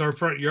street. It's our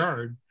front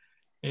yard,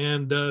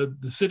 and the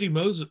city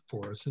mows it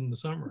for us in the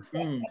summer.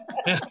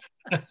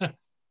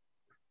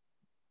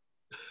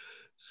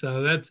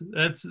 So that's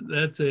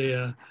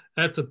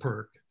a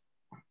perk.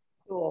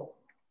 Cool.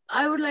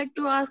 I would like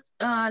to ask,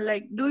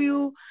 like, do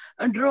you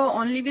draw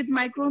only with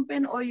micro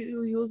pen, or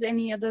you use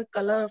any other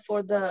color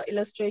for the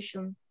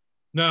illustration?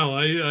 No,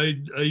 I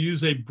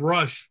use a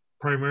brush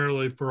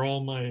primarily for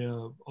all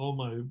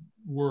my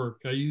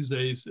work. I use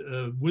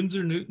a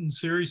Winsor Newton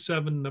Series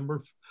 7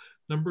 number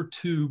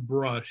 2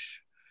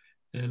 brush,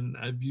 and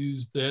I've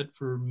used that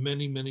for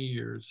many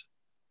years.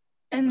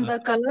 And the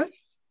colors?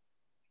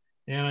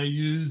 And I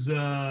use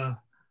Dr.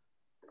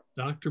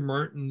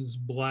 Martin's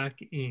black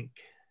ink.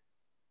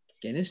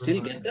 Can you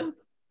still get them?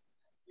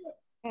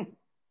 And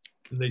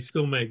they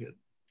still make it.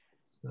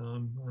 So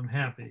I'm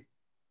happy.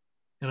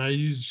 And I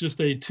use just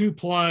a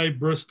 2-ply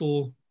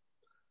Bristol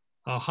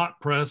hot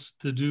press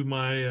to do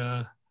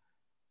my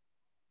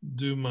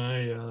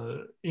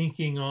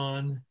inking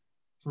on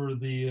for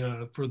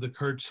the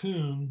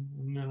cartoon,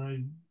 and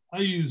then I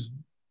use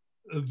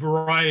a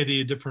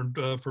variety of different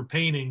for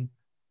painting,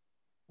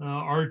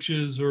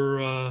 arches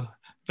or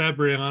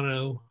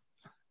Fabriano.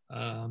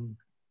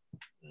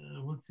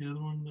 What's the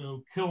other one?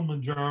 Oh,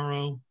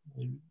 Kilimanjaro.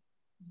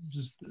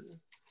 Just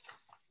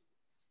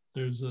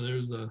there's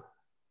that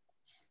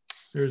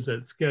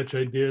sketch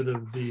I did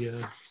of the.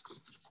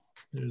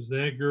 There's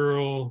that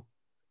girl.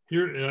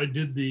 Here I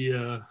did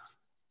the.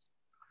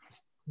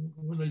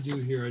 What did I do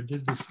here? I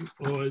did this.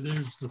 Oh,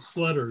 there's the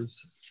sledders.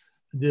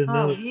 I did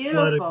another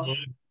beautiful.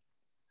 one.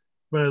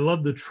 But I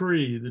love the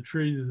tree. The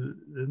trees,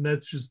 and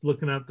that's just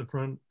looking out the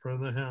front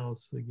of the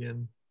house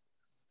again.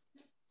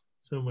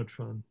 So much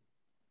fun.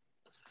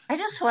 I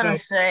just want to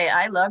say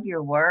I love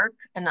your work,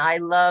 and I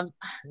love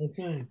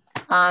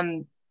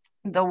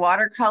the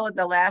watercolor,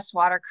 the last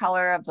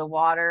watercolor of the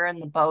water and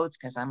the boats,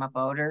 because I'm a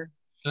boater.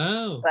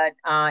 Oh. But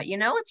you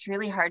know, it's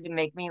really hard to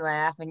make me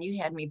laugh, and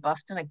you had me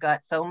busting a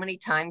gut so many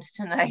times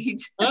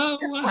tonight. Oh,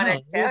 just wow. want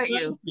to tell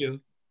Well,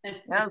 you.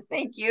 No,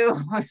 thank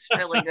you. It's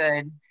really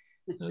good.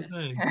 Oh,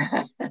 thanks.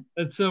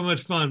 That's so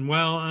much fun.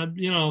 Well,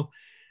 you know,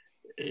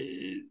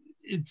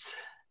 it's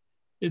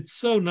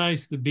so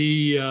nice to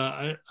be.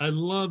 I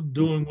love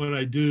doing what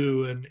I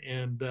do,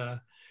 and I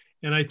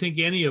think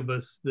any of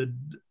us that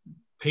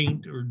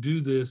paint or do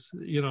this,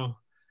 you know,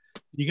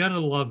 you got to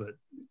love it,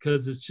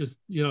 because it's just,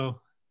 you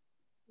know,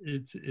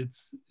 it's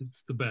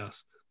the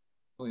best.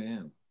 Oh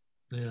yeah.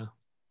 Yeah.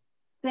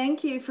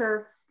 Thank you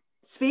for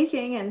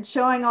speaking and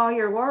showing all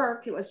your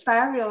work. It was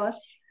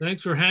fabulous.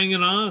 Thanks for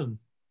hanging on.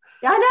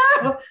 I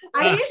know.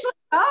 I usually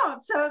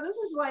don't. So this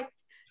is like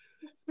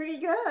pretty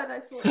good.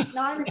 It's like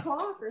 9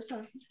 o'clock or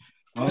something.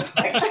 Well,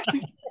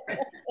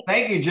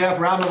 thank you, Jeff.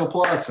 Round of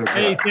applause for Jeff.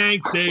 Hey,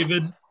 thanks,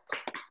 David.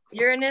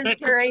 You're an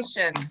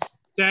inspiration.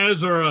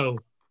 Sazero.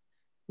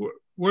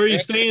 Where are you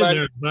staying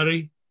there,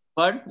 buddy?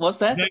 What? What's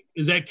that?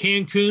 Is that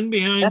Cancun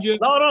behind you?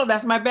 No,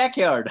 that's my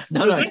backyard.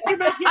 No.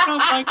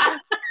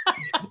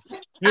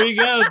 Here you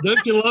go.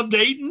 Don't you love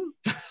Dayton?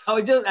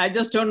 I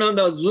just turned on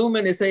the Zoom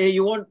and they say, hey,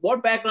 you want,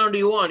 what background do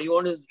you want? You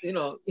want to, you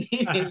know,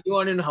 you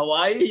want in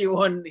Hawaii? You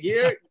want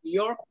here, New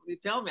York? You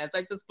tell me. As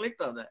I just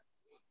clicked on that.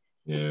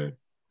 Yeah.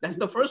 That's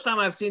the first time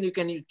I've seen you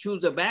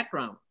choose a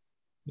background.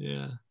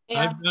 Yeah.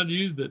 I've not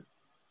used it.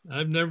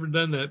 I've never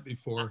done that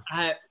before.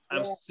 I've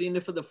seen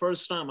it for the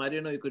first time. I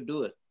didn't know you could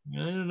do it. I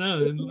don't know.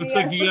 It looks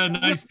like you got a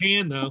nice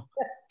tan though.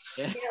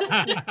 Yeah.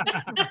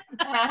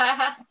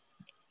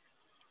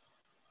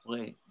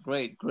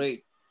 Great.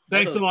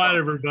 Thanks a lot,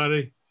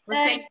 everybody.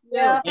 Thanks.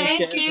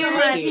 Thank you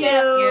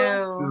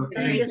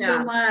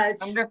so much.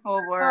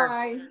 Wonderful work.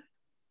 Bye.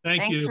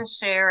 Thanks for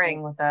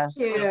sharing with us.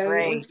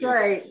 It was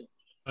great.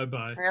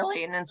 Bye-bye.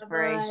 Really an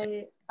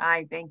inspiration.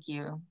 Bye. Thank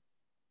you.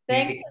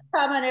 Thanks for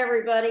coming,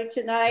 everybody,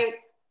 tonight.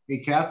 Hey,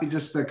 Kathy,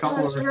 just a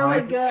couple of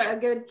really good, a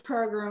good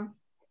program.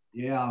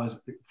 Yeah,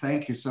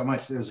 thank you so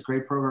much. It was a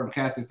great program,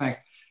 Kathy.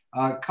 Thanks.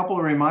 A couple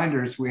of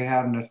reminders. We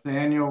have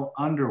Nathaniel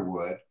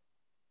Underwood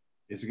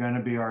is going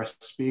to be our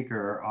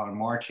speaker on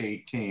March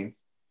 18th,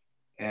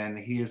 and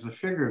he is a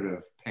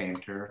figurative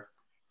painter.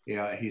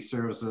 Yeah, he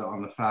serves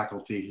on the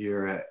faculty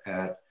here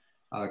at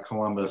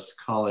Columbus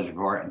College of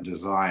Art and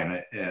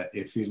Design.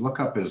 If you look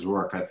up his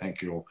work, I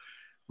think you'll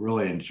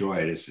really enjoy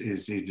it.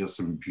 He does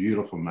some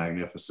beautiful,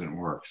 magnificent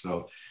work.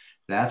 So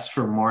that's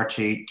for March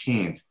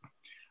 18th.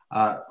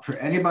 For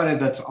anybody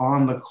that's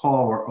on the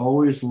call, we're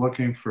always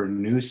looking for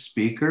new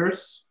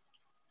speakers.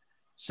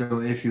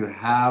 So if you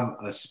have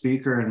a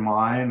speaker in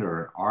mind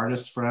or an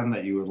artist friend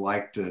that you would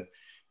like to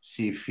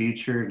see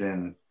featured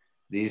in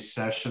these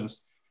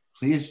sessions,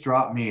 please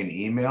drop me an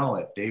email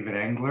at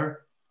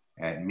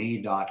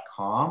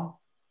davidengler@me.com,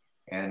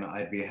 and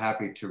I'd be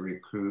happy to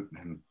recruit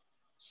and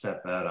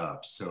set that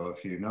up. So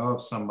if you know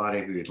of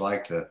somebody who you'd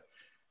like to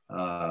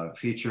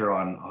feature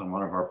on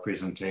one of our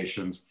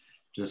presentations,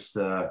 just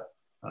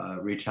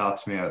reach out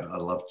to me. I'd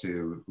love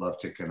to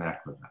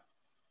connect with them.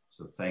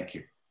 So thank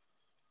you.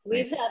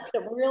 We've had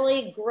some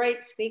really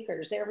great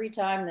speakers every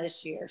time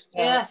this year. So.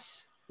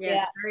 Yes,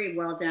 very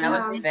well done. That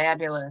was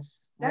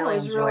fabulous. That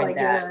was really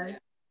good.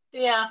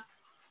 Yeah.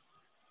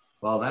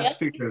 Well, that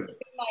speaker.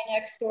 My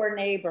next door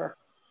neighbor.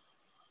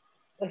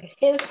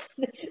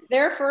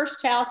 Their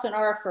first house and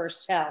our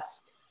first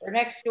house. They're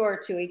next door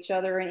to each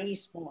other in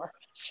Eastmore.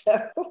 So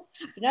I've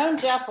known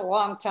Jeff a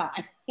long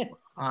time.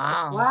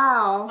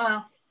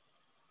 Wow.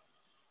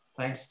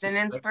 Thanks. It's an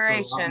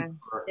inspiration.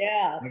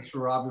 Thanks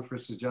for Robbie for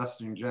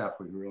suggesting Jeff.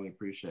 We really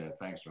appreciate it.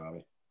 Thanks,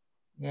 Robbie.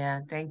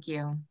 Yeah, thank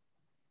you.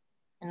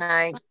 Good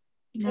night.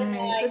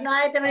 Good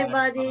night,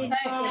 everybody.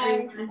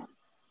 Bye.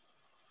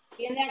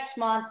 See you next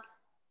month.